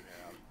 yes, you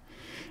have.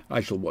 I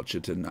shall watch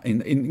it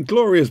in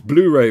glorious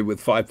Blu-ray with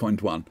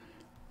 5.1.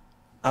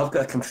 I've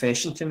got a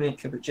confession to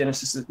make about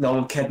Genesis. No,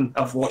 I'm kidding.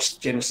 I've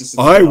watched Genesis.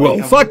 I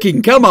will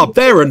fucking come up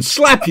there and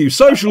slap you,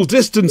 social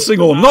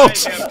distancing or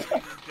not. I have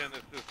seen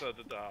Genesis of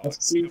the I've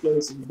Daleks. seen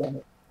Genesis. Done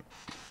it.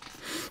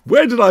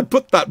 Where did I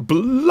put that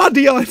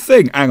bloody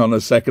thing? Hang on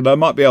a second, I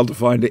might be able to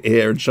find it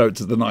here and show it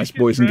to the nice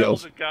boys and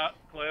girls. You can travel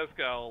to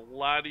Glasgow a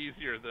lot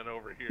easier than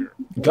over here.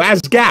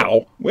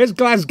 Glasgow? Where's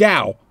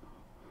Glasgow?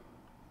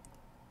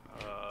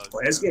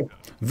 Glasgow.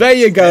 There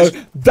you go.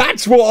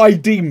 That's what I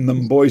deem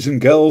them, boys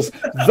and girls.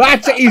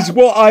 That is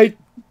what I...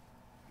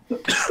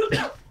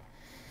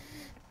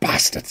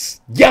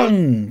 Bastards.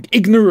 Young,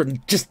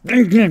 ignorant, just...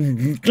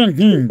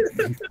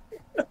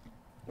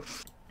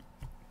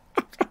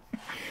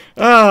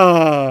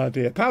 Ah,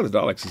 dear. Power of the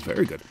Daleks is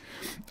very good.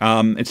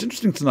 It's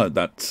interesting to note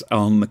that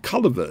on the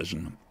colour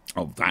version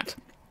of that,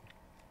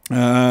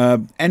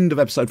 end of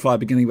episode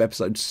 5, beginning of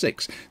episode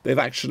 6, they've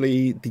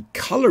actually, the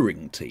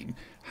colouring team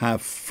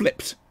have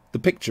flipped the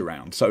picture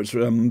round. So it's the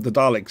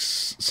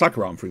Daleks'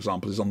 Sakharov, for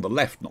example, is on the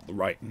left, not the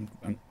right,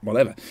 and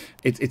whatever.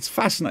 It's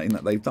fascinating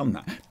that they've done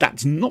that.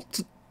 That's not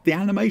the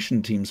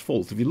animation team's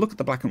fault. If you look at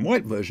the black and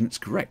white version, it's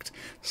correct.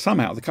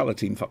 Somehow the colour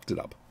team fucked it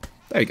up.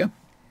 There you go.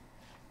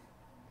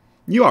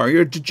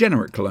 You're a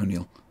degenerate,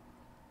 Colonial.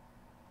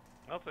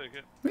 I'll take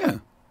it. Yeah.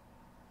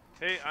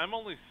 Hey, I'm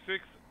only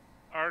 6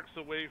 arcs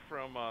away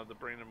from the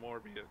brain of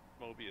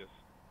Mobius.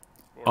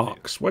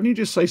 Arcs. Why don't you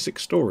just say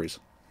 6 stories?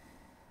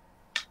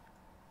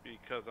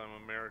 Because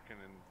I'm American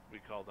and we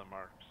call them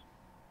arcs.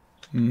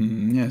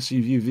 Yes,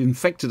 you've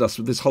infected us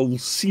with this whole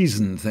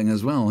season thing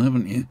as well,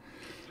 haven't you?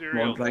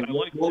 Cereals. I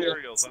like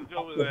cereals. I'll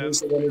go with that.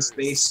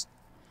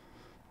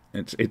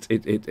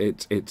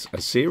 It's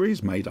a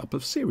series made up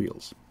of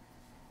cereals.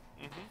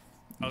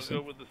 I'll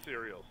go with the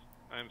cereals.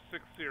 I'm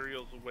 6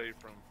 cereals away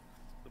from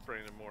the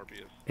brain of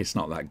Morbius. It's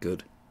not that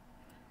good.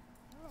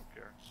 I don't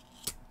care.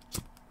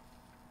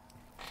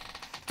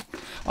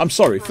 I'm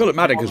sorry, Philip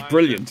Maddock is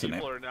brilliant in it.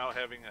 People are now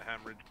having a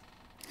hemorrhage.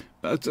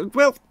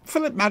 Well,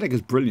 Philip Maddock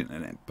is brilliant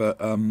in it, but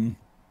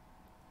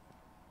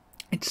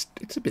it's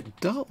a bit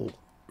dull,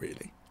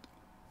 really.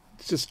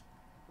 It's just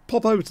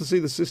pop over to see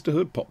the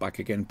Sisterhood, pop back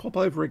again, pop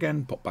over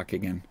again, pop back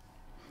again.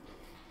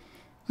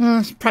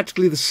 It's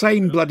practically the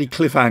same bloody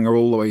cliffhanger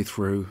all the way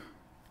through.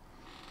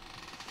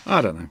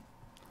 I don't know.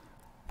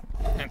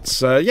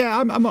 It's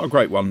I'm not a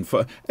great one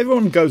for.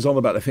 Everyone goes on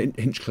about the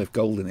Hinchcliffe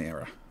Golden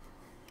era.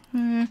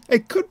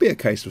 It could be a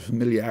case of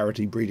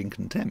familiarity breeding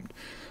contempt.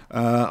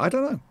 I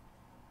don't know.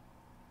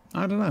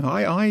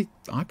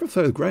 I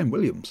prefer Graham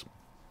Williams.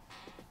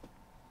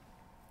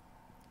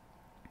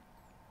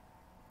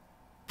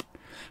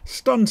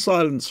 Stunned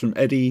silence from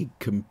Eddie.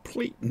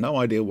 Complete no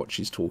idea what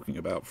she's talking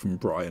about from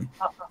Brian.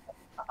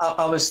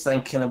 I was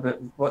thinking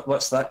about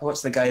what's that?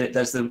 What's the guy that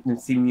does the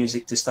theme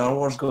music to Star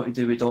Wars got to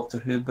do with Doctor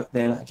Who? But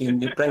then again,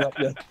 you bring up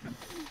your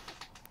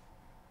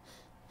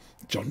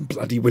John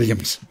bloody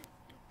Williams.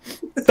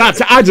 That's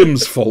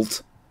Adam's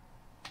fault.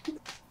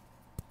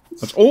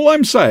 That's all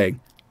I'm saying.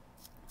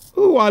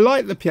 Ooh, I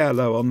like the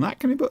piano on that.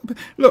 Can you put?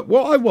 Look,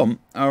 what I want.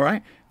 All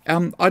right.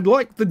 I'd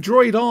like the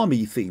Droid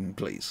Army theme,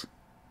 please.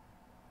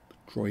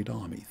 Droid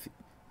Army theme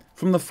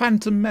from the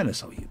Phantom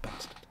Menace. Oh, you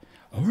bastard.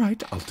 All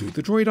right, I'll do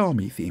the Droid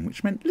Army theme,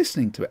 which meant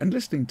listening to it and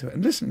listening to it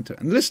and listening to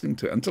it and listening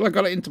to it until I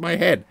got it into my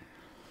head.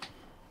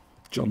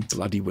 John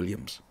bloody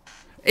Williams.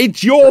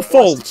 It's your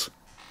fault.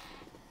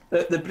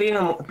 the brain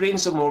of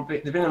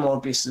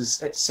Morbius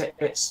is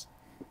it's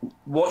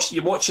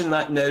you're watching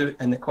that now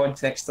in the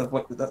context of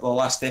what the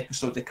last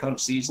episode of the current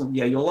season.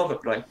 Yeah, you'll love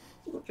it, Brian.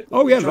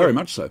 Oh yeah, very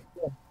much so.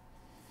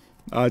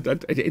 Yeah.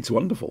 It's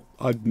wonderful.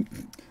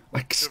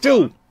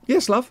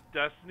 Yes, love.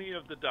 Destiny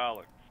of the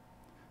Daleks.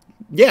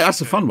 Yeah,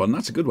 that's a fun one.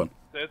 That's a good one.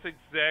 That's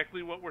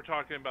exactly what we're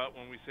talking about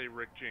when we say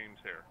Rick James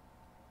hair.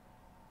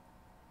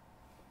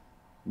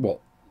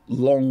 What?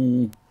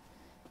 Long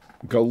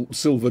gold,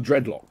 silver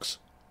dreadlocks?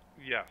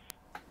 Yes.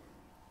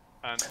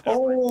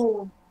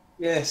 Oh,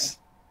 yes.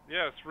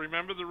 Yes,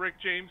 remember the Rick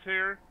James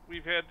hair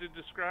we've had to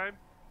describe?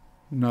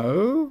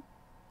 No.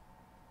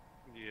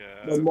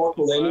 Yeah. The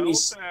Mortal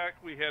Enemies. Back,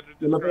 we had to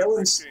The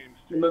Mavellans.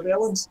 The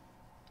Mavellans.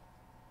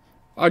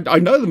 I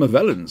know the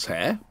Mavellans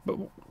hair, but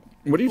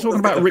what are you talking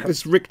about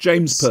this Rick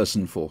James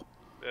person for?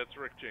 That's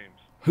Rick James.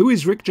 Who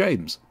is Rick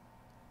James?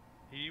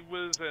 He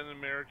was an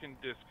American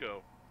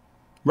disco.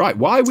 Right,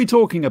 why are we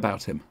talking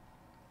about him?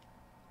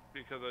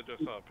 Because I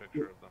just saw a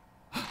picture of them.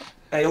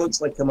 He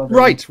looks like a Mavellan.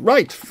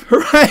 Right.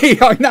 Hooray!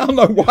 I now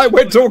know why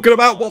we're talking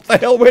about what the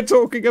hell we're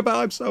talking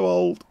about. I'm so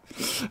old.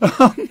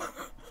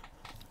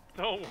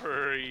 Don't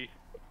worry.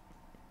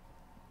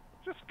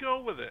 Just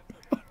go with it.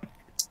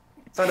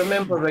 If I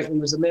remember right, he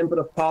was a member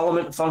of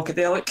Parliament,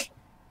 Funkadelic.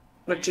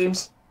 Rick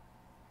James.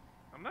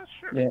 I'm not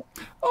sure. Yeah.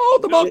 Oh,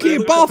 the Marquis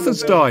of Bath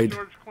has died.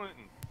 George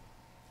Clinton.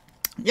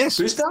 Yes.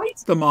 Who's died?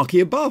 The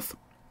Marquis of Bath.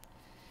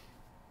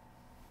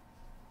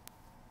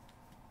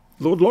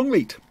 Lord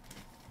Longleat.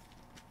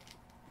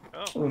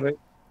 Oh. All right.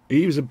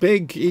 He was a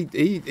big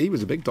he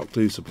was a big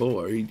Doctor Who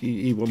supporter.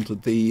 He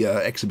wanted the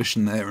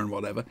exhibition there and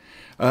whatever.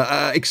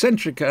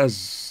 Eccentric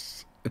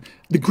as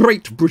the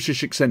great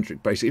British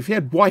eccentric, basically. If he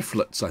had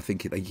wifelets, I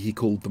think he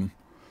called them.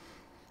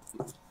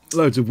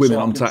 Loads of women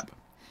on tap.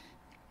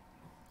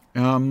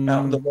 So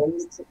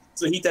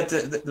he did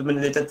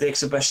when they did the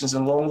exhibitions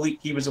in Longleat,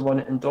 he was the one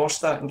that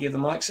endorsed that and gave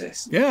them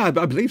access. Yeah, I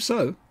believe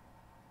so.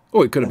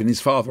 Or it could have been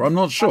his father. I'm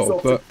not sure,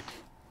 but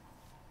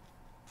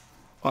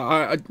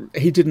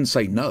he didn't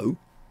say no.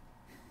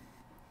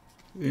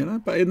 You know,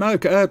 but no,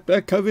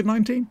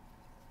 COVID-19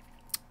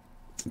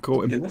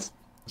 caught him. Goodness.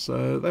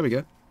 So there we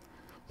go.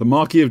 The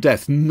Marquis of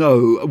Death.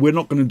 No, we're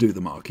not going to do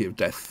the Marquis of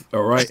Death.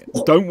 All right,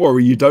 don't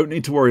worry. You don't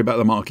need to worry about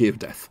the Marquis of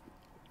Death.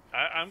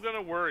 I'm going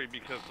to worry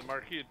because the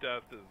Marquis of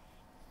Death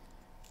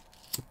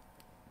is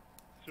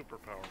super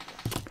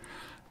powerful.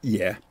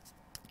 Yeah,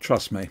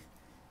 trust me.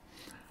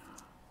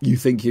 You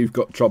think you've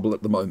got trouble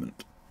at the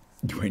moment.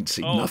 You ain't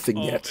seen nothing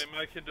yet. And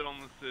my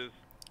condolences.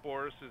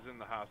 Boris is in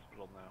the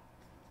hospital now.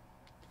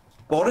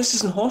 Boris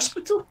is in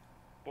hospital?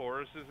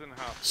 Boris is in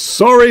hospital.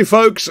 Sorry,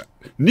 folks.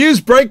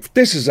 News break.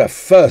 This is a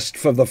first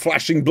for the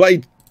Flashing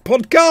Blade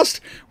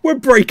podcast. We're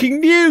breaking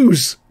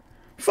news.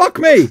 Fuck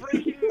me.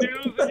 Breaking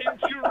news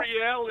into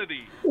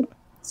reality.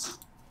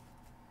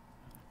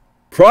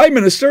 Prime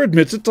Minister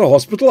admitted to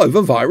hospital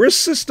over virus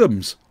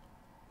symptoms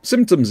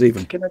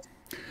even.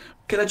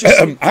 Can I just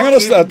say, Hang on a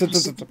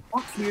second.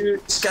 fuck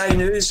you, Sky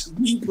News.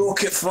 We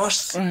broke it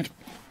first. Right.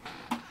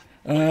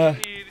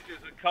 What you need is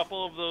a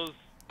couple of those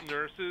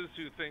nurses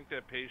who think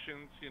that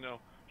patients,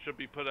 should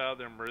be put out of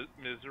their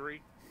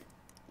misery.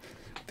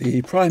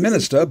 The Prime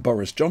Minister,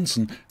 Boris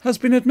Johnson, has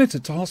been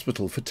admitted to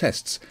hospital for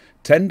tests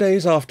 10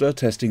 days after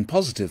testing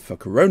positive for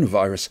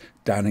coronavirus,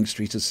 Downing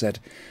Street has said.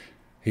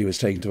 He was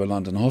taken to a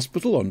London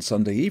hospital on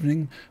Sunday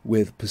evening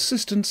with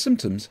persistent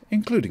symptoms,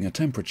 including a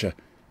temperature.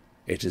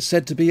 It is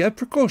said to be a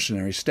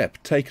precautionary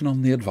step taken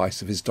on the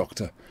advice of his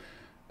doctor.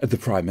 The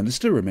Prime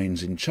Minister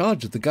remains in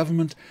charge of the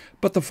government,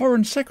 but the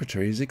Foreign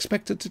Secretary is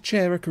expected to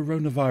chair a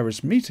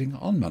coronavirus meeting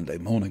on Monday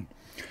morning.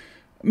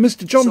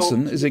 Mr.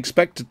 Johnson is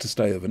expected to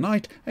stay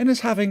overnight and is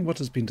having what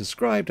has been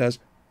described as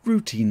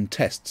routine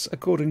tests,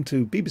 according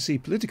to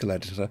BBC political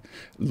editor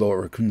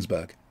Laura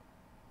Kunsberg.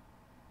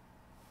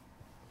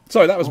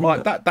 Sorry, that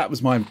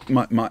was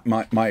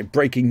my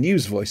breaking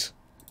news voice.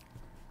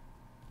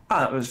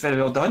 It was very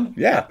well done.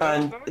 Yeah.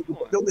 And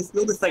the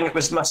only thing it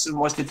was missing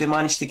was did they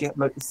manage to get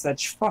him out the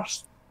fridge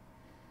first?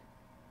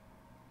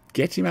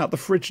 Get him out the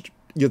fridge.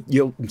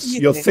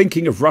 You're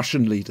thinking of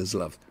Russian leaders,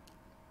 love.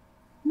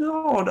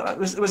 No,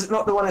 was it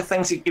not the one of the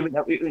things he went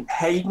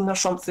hiding or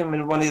something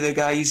when one of the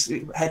guys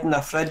hid in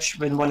a fridge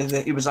when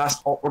he was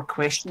asked awkward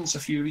questions a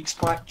few weeks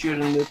back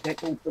during the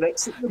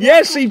Brexit?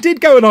 Yes, he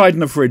did go and hide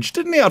in a fridge,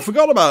 didn't he? I'd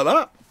forgot about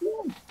that.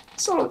 Yeah.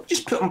 So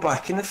just put him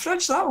back in the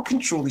fridge. That will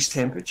control his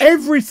temperature.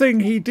 Everything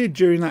he did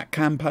during that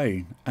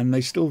campaign, and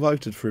they still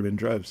voted for him in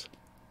droves.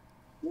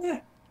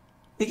 Yeah.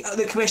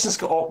 The questions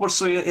got awkward,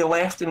 so he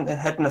left and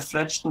hid in the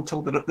fridge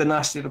until the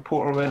nasty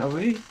reporter went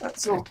away.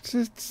 That's all.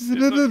 It's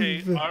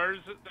okay. Ours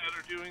that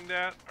are doing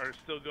that are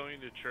still going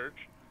to church,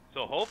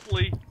 so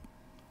hopefully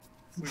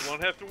we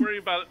won't have to worry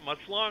about it much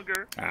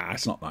longer.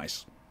 It's not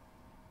nice.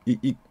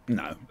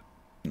 No.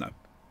 Not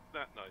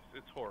nice.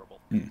 It's horrible.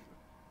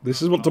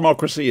 This is what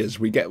democracy is.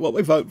 We get what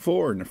we vote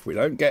for, and if we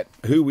don't get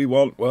who we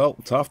want, well,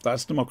 tough,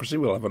 that's democracy.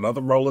 We'll have another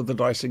roll of the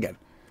dice again.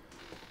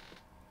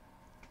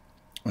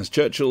 As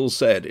Churchill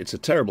said, it's a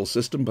terrible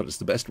system, but it's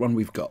the best one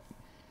we've got.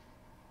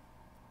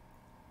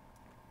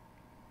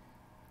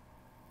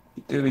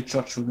 You do with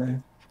Churchill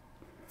now?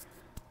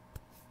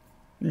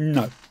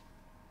 No.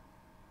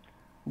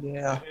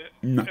 Yeah.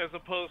 No. As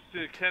opposed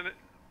to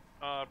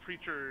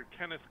preacher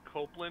Kenneth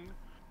Copeland,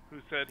 who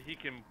said he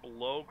can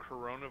blow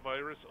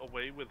coronavirus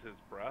away with his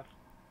breath.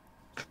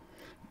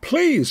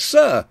 Please,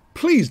 sir,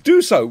 please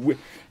do so.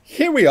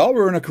 Here we are,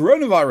 we're in a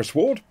coronavirus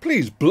ward.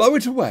 Please blow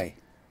it away.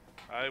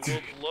 I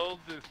will blow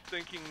this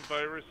stinking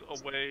virus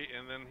away,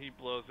 and then he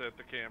blows at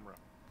the camera.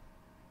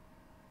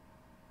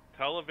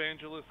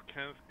 Televangelist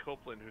Kenneth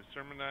Copeland, who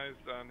sermonized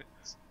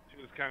to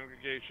his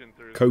congregation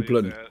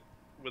Thursday, that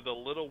with a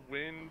little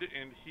wind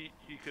and heat,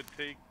 he could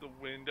take the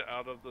wind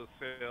out of the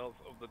sails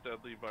of the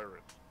deadly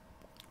virus.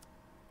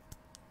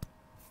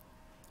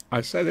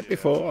 I said it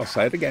before, I'll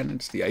say it again.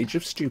 It's the age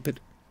of stupid.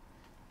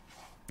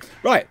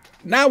 Right,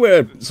 now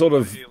we're sort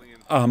of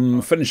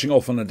finishing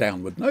off on a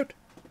downward note.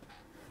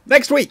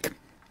 Next week,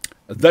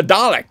 the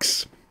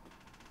Daleks.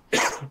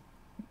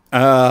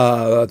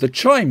 The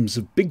chimes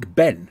of Big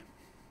Ben.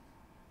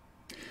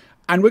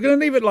 And we're going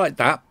to leave it like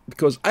that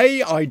because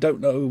A, I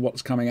don't know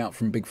what's coming out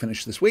from Big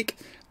Finish this week.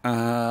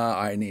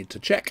 I need to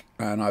check,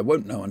 and I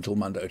won't know until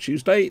Monday or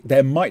Tuesday.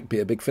 There might be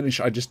a Big Finish,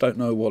 I just don't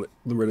know what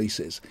the release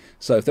is.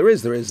 So if there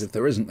is, there is. If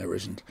there isn't, there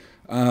isn't.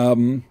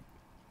 We've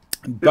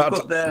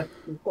got the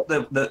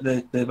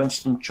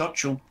Winston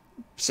Churchill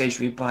says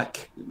way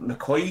back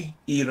McCoy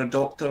era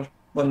Doctor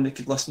one we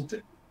could listen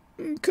to.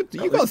 You've got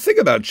to think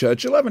about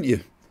Churchill, haven't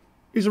you?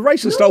 He's a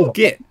racist old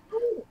git.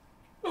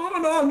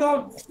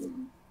 No.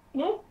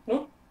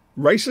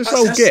 Racist That's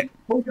old git.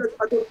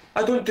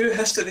 I don't do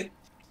history.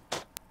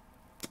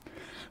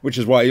 Which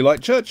is why you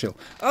like Churchill.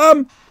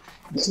 Yes.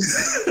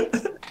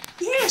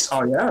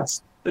 Oh,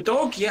 yes. The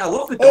dog. Yeah, I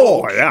love the dog.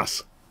 Oh,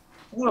 yes.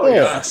 Oh,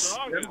 yes. The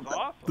dog is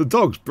awesome. The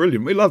dog's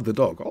brilliant. We love the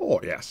dog.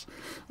 Oh, yes.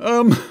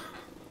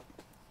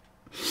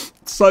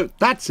 So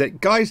that's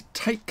it, guys.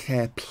 Take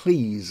care,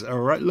 please. All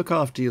right, look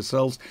after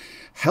yourselves.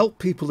 Help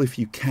people if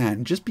you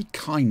can. Just be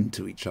kind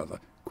to each other.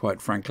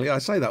 Quite frankly, I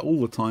say that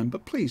all the time,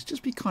 but please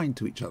just be kind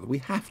to each other. We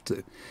have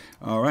to.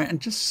 All right,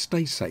 and just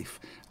stay safe.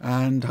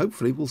 And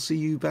hopefully we'll see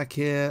you back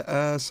here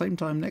same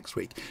time next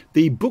week.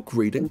 The book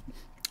reading,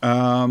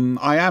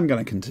 I am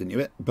going to continue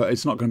it, but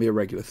it's not going to be a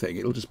regular thing.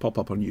 It'll just pop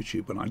up on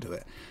YouTube when I do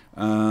it.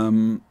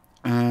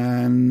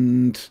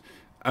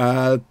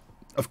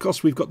 Of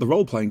course, we've got the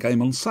role-playing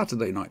game on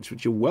Saturday nights,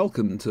 which you're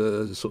welcome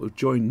to sort of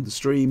join the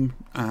stream.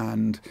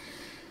 And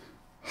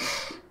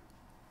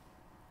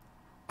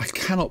I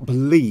cannot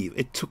believe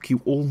it took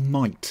you all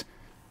night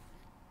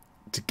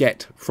to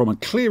get from a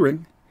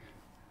clearing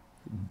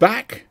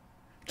back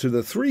to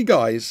the three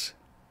guys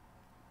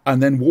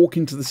and then walk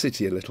into the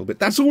city a little bit.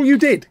 That's all you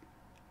did.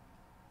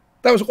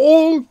 That was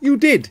all you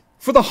did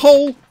for the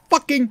whole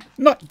fucking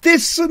night.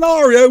 This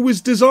scenario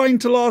was designed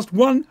to last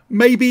one,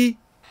 maybe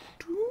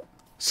 2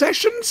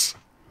 sessions.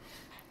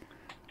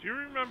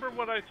 remember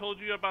what I told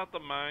you about the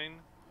mine?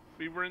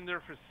 We were in there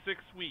for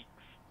 6 weeks.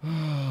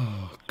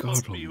 Oh, God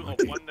Supposed to be a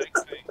almighty. one-night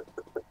thing.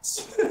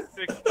 6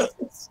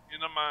 weeks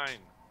in a mine.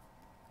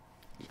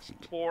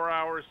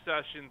 4-hour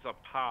sessions a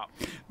pop.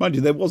 Mind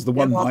you, there was the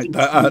one night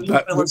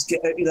Let's get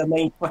out of the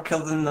mine quicker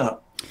than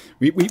that.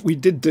 we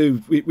did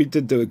do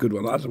a good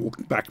one. Adam will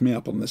back me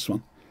up on this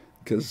one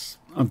because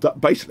I've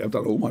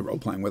done all my role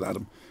playing with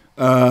Adam,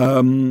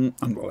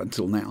 and well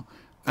until now.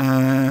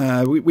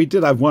 We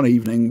did have one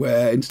evening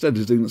where instead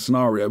of doing the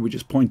scenario, we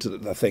just pointed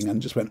at the thing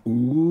and just went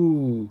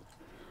ooh.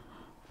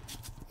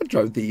 It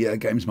drove the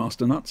Games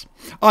Master nuts.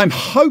 I'm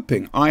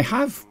hoping I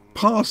have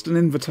passed an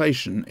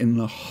invitation in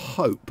the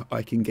hope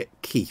I can get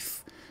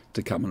Keith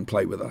to come and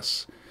play with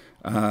us.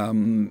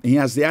 He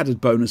has the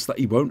added bonus that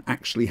he won't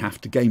actually have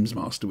to Games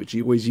Master, which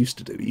he always used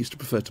to do. He used to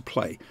prefer to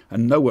play,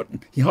 and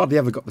he hardly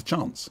ever got the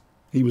chance.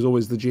 He was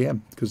always the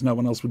GM because no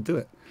one else would do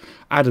it.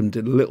 Adam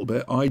did a little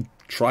bit. I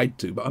tried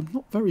to, but I'm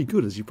not very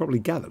good, as you probably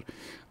gathered.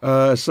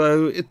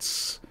 So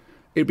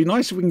it'd be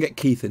nice if we can get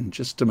Keith in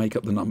just to make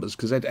up the numbers,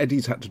 because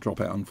Eddie's had to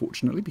drop out,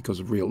 unfortunately, because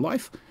of real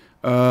life.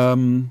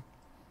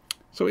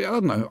 So yeah, I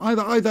don't know,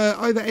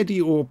 either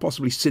Eddie or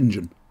possibly St.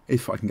 John,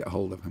 if I can get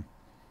hold of him.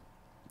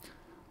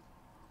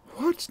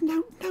 What?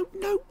 No.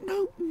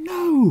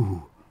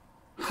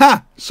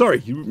 Ha! Sorry,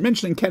 you were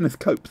mentioning Kenneth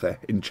Cope there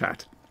in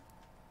chat.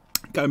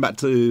 Going back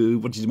to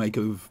what did you make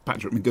of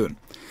Patrick McGowan?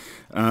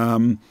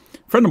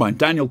 Friend of mine,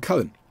 Daniel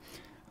Cohen.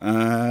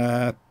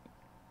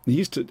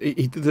 He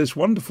did this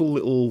wonderful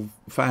little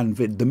fan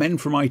vid, The Men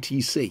from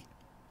ITC,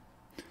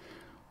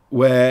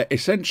 where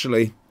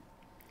essentially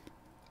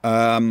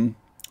Jeff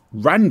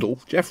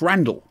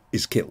Randall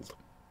is killed.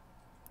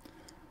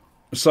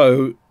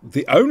 So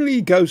the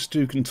only ghost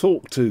who can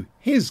talk to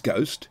his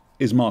ghost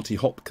is Marty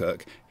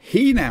Hopkirk.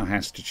 He now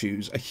has to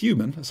choose a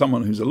human,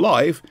 someone who's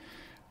alive,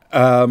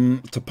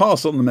 to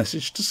pass on the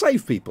message to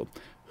save people.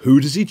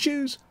 Who does he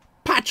choose?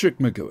 Patrick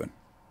McGowan,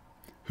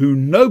 who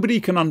nobody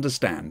can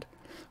understand.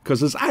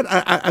 Because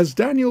as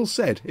Daniel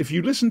said, if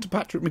you listen to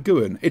Patrick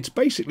McGowan, it's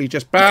basically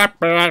just...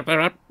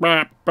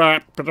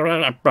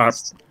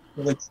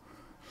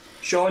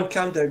 Sean,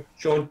 calm down.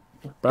 Sean.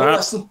 Don't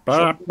listen.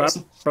 Sean,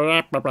 listen.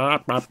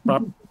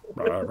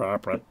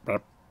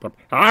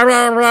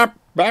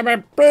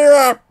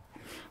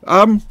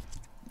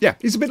 Yeah,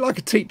 he's a bit like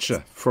a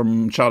teacher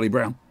from Charlie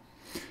Brown.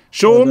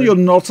 Sean, you're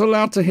not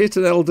allowed to hit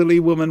an elderly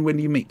woman when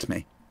you meet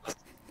me.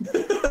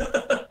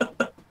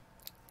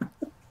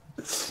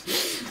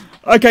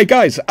 Okay,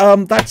 guys,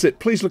 that's it.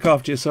 Please look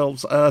after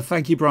yourselves.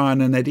 Thank you,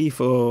 Brian and Eddie,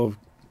 for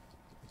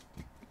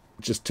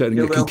just turning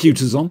your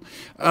computers on.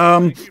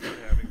 Thank you for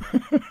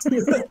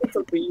having me.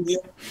 For being here.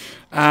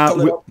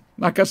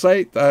 Like I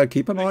say,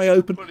 keep an eye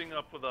open. Putting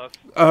up with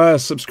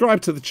us.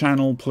 Subscribe to the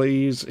channel,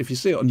 please. If you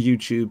see it on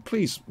YouTube,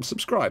 please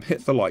subscribe.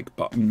 Hit the like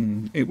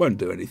button. It won't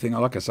do anything.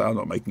 Like I say, I'm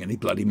not making any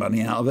bloody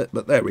money out of it,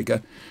 but there we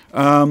go.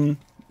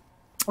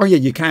 Oh yeah,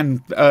 you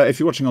can, if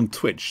you're watching on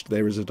Twitch,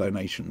 there is a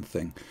donation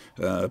thing.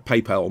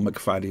 PayPal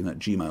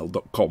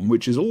mcfadden@gmail.com,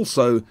 which is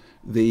also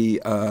the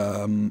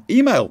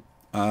email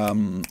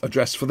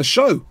address for the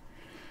show.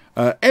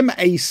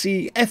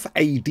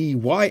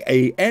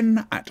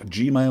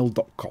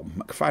 MACFADYAN@gmail.com.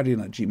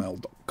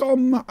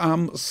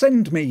 McFadden@gmail.com.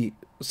 Send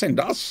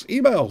us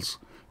emails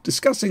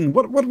discussing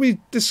what we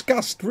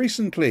discussed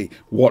recently.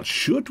 What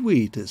should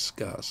we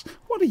discuss?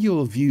 What are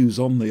your views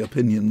on the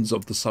opinions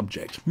of the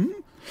subject?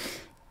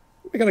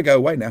 We're going to go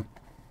away now.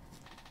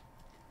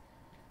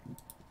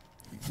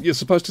 You're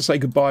supposed to say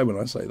goodbye when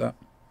I say that.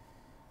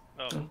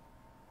 Oh.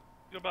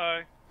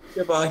 Goodbye.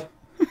 Goodbye.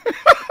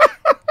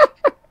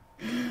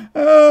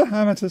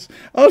 Amateurs.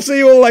 I'll see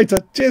you all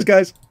later. Cheers,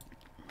 guys.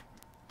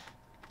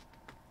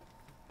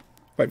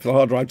 Wait for the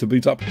hard drive to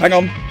boot up. Hang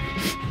on.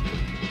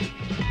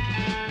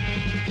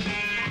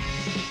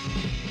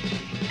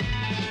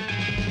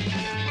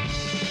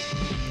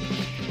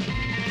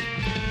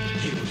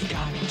 You've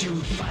got to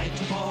fight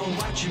for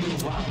what you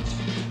want,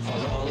 for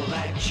all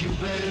that you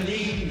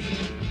believe.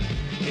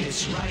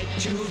 It's right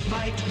to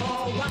fight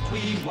for what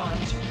we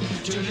want,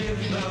 to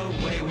live the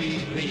way we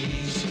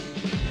please.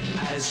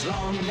 As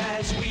long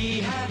as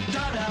we have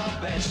done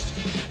our best,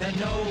 then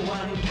no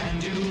one can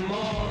do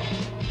more.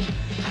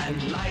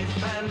 And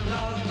life and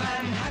love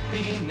and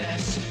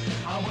happiness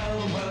are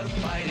well worth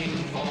fighting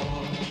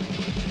for.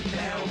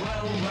 They're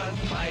well worth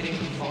fighting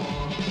for.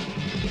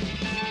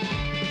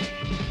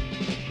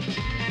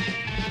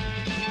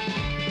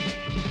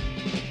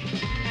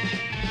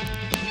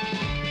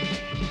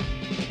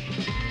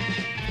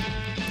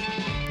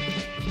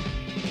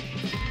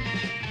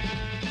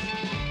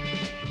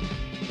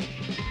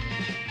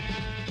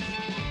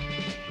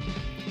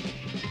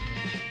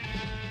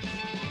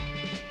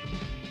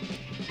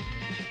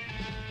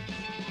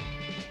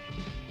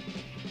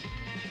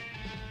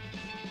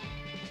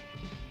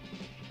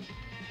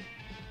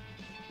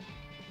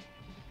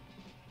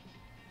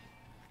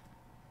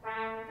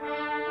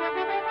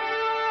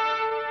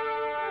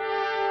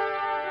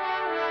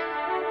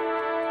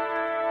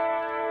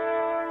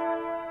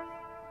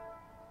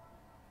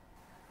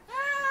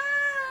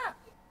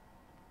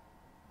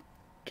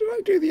 Did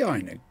I do the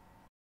ironing?